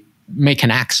actually make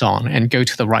an axon and go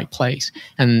to the right place.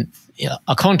 And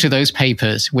according to those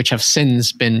papers, which have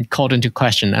since been called into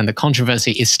question and the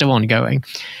controversy is still ongoing,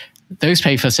 those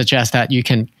papers suggest that you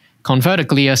can convert a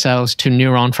glial cells to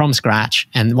neuron from scratch,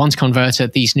 and once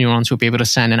converted, these neurons will be able to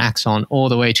send an axon all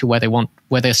the way to where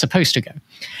they're supposed to go.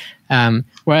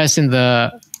 Whereas in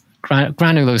the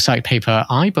granulocyte paper,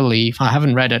 I believe, I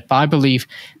haven't read it, but I believe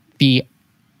the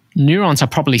neurons are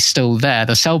probably still there.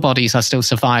 The cell bodies are still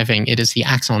surviving. It is the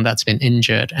axon that's been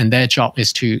injured, and their job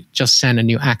is to just send a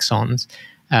new axon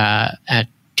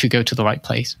to go to the right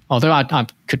place. Although I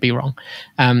could be wrong.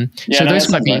 So those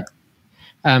might be.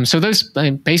 So those,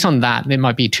 based on that, there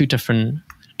might be two different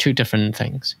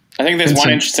things. I think there's one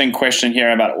interesting question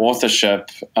here about authorship.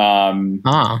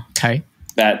 Okay.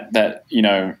 That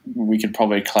we could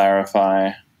probably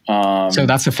clarify. So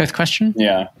that's the fifth question?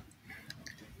 Yeah.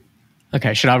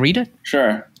 Okay, should I read it?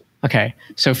 Sure. Okay,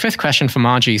 so fifth question from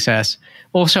Margie says,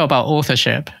 also about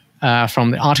authorship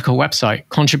from the article website,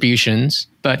 contributions.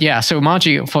 But yeah, so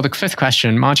Margie, for the fifth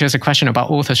question, Margie has a question about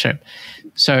authorship.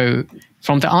 So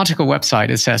from the article website,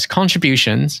 it says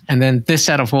contributions, and then this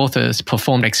set of authors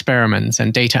performed experiments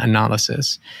and data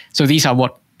analysis. So these are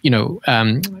what,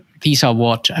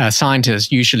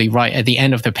 scientists usually write at the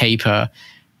end of the paper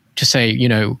to say,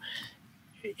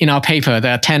 in our paper,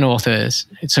 there are 10 authors.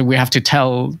 So we have to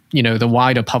tell, the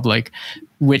wider public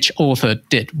which author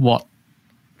did what,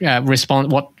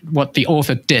 what the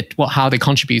author did, how they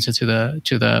contributed to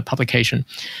the publication.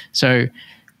 So,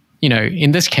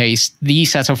 in this case,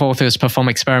 these sets of authors perform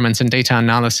experiments and data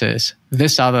analysis.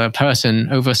 This other person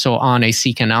oversaw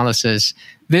RNA-seq analysis.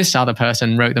 This other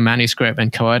person wrote the manuscript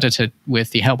and co-edited with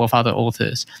the help of other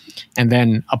authors. And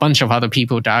then a bunch of other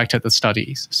people directed the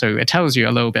studies. So it tells you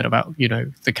a little bit about,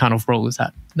 the kind of roles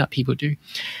that people do.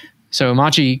 So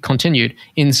Margie continued,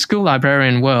 in school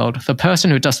librarian world, the person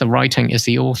who does the writing is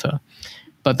the author,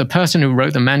 but the person who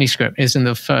wrote the manuscript isn't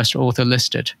the first author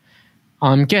listed.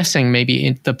 I'm guessing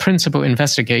maybe the principal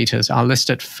investigators are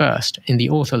listed first in the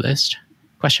author list, ?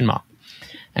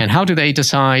 And how do they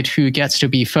decide who gets to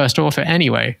be first author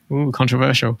anyway? Ooh,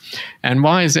 controversial. And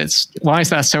why is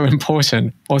that so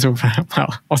important? Also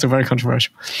very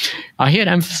controversial. I hear it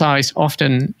emphasized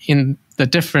often in the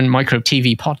different micro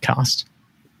TV podcasts.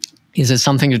 Is it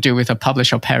something to do with a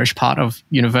publish or perish part of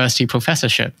university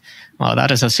professorship? Well,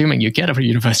 that is assuming you get a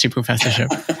university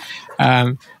professorship.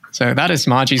 So that is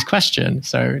Margie's question.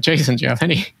 So Jason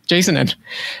and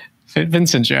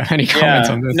Vincent, do you have any comments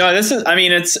on this? No,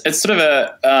 it's sort of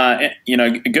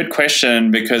a good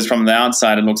question, because from the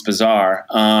outside it looks bizarre.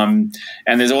 And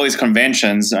there's all these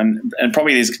conventions, and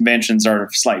probably these conventions are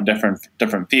slightly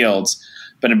different fields.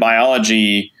 But in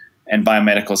biology and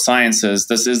biomedical sciences,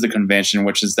 this is the convention,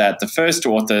 which is that the first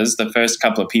authors, the first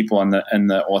couple of people in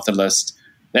the author list,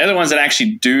 they're the ones that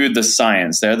actually do the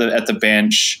science. They're at the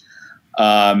bench.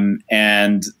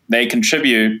 And they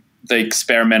contribute the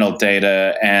experimental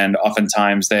data, and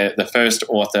oftentimes the first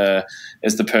author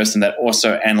is the person that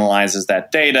also analyzes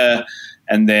that data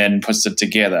and then puts it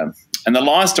together. And the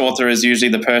last author is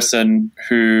usually the person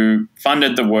who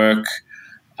funded the work,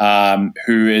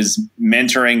 who is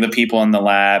mentoring the people in the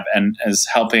lab and is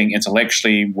helping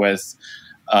intellectually with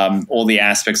all the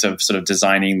aspects of sort of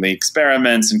designing the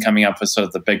experiments and coming up with sort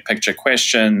of the big picture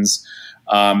questions,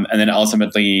 and then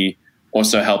ultimately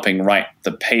also helping write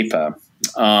the paper.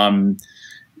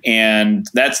 And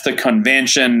that's the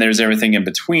convention. There's everything in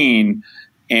between.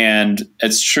 And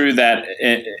it's true that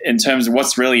in terms of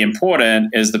what's really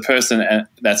important is the person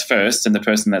that's first and the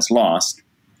person that's last.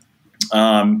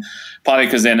 Partly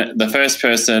because then the first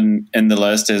person in the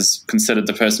list is considered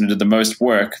the person who did the most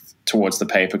work towards the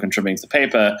paper, contributing to the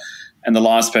paper. And the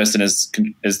last person is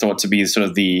thought to be sort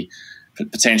of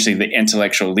potentially the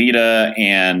intellectual leader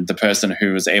and the person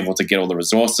who was able to get all the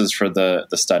resources for the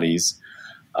studies.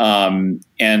 And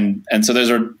so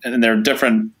they're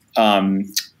different.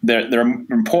 They're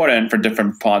important for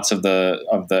different parts of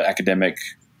the academic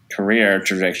career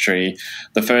trajectory.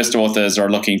 The first authors are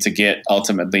looking to get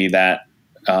ultimately that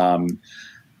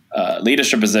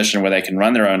leadership position where they can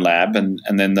run their own lab, and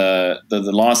then the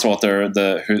last author,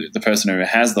 the person who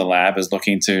has the lab, is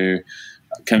looking to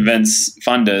convince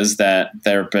funders that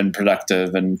they've been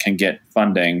productive and can get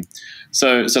funding.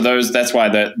 So that's why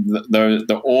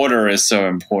the order is so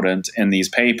important in these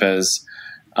papers.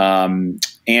 And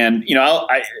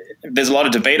there's a lot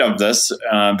of debate of this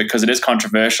because it is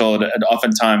controversial. It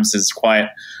oftentimes is quite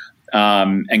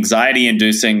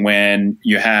anxiety-inducing when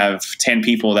you have 10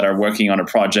 people that are working on a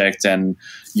project and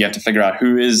you have to figure out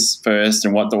who is first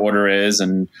and what the order is,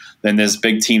 and then there's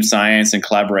big team science and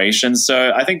collaboration.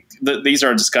 So I think these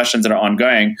are discussions that are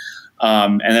ongoing,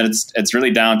 and that it's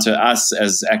really down to us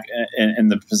as in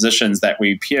the positions that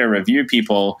we peer review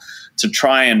people to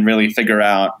try and really figure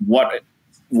out what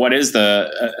is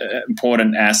the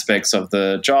important aspects of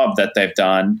the job that they've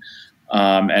done,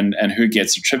 and who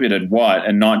gets attributed what,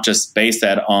 and not just base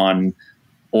that on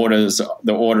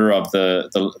the order of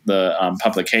the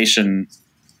publication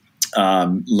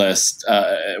list,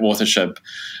 authorship.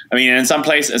 I mean, in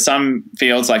some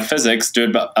fields like physics do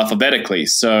it alphabetically,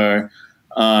 so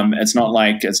it's not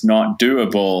like it's not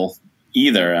doable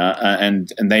either, and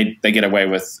they get away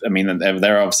with. I mean,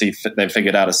 they're obviously they've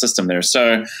figured out a system there,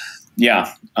 so.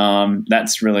 Yeah,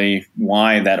 that's really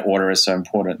why that order is so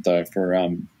important, though, for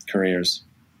careers.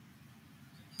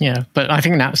 Yeah, but I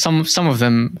think that some of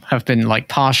them have been like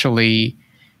partially,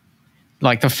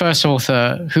 like the first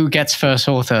author, who gets first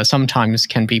author sometimes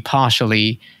can be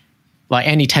partially, like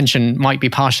any tension might be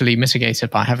partially mitigated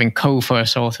by having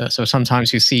co-first author. So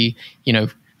sometimes you see,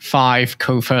 5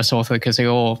 co-first author because they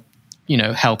all,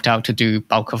 helped out to do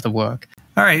bulk of the work.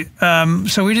 All right,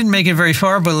 so we didn't make it very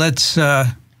far, but let's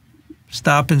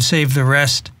stop and save the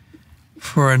rest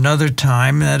for another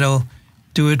time. That'll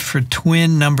do it for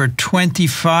TWiN number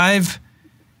 25.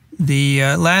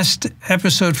 The last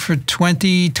episode for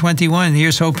 2021.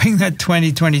 Here's hoping that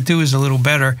 2022 is a little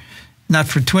better, not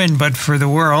for TWiN, but for the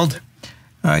world.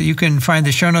 You can find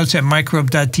the show notes at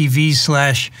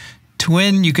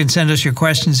microbe.tv/TWiN. You can send us your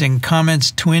questions and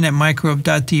comments,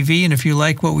 twin@microbe.tv. And if you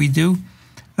like what we do,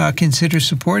 consider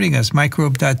supporting us,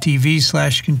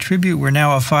 microbe.tv/contribute. We're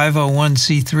now a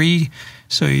 501c3,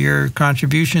 so your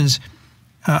contributions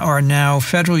are now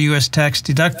federal U.S. tax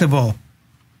deductible.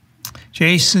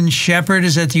 Jason Shepard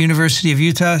is at the University of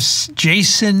Utah.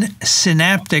 Jason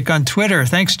Synaptic on Twitter.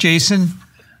 Thanks, Jason.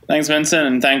 Thanks, Vincent,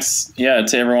 and thanks,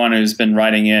 to everyone who's been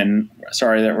writing in.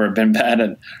 Sorry that we've been bad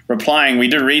at replying. We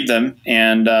do read them,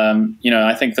 and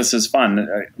I think this is fun.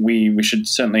 We should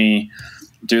certainly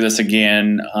do this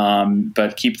again,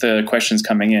 but keep the questions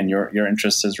coming in. Your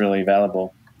interest is really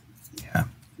valuable. Yeah.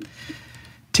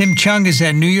 Tim Chung is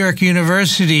at New York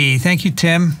University. Thank you,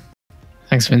 Tim.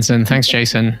 Thanks, Vincent. Thanks,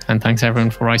 Jason. And thanks, everyone,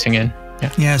 for writing in.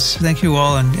 Yeah. Yes, thank you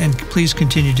all, and please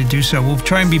continue to do so. We'll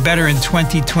try and be better in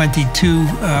 2022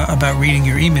 about reading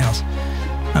your emails.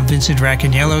 I'm Vincent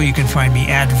Racaniello. You can find me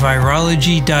at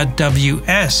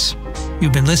virology.ws.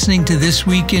 You've been listening to This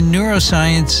Week in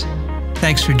Neuroscience.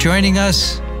 Thanks for joining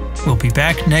us. We'll be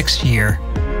back next year.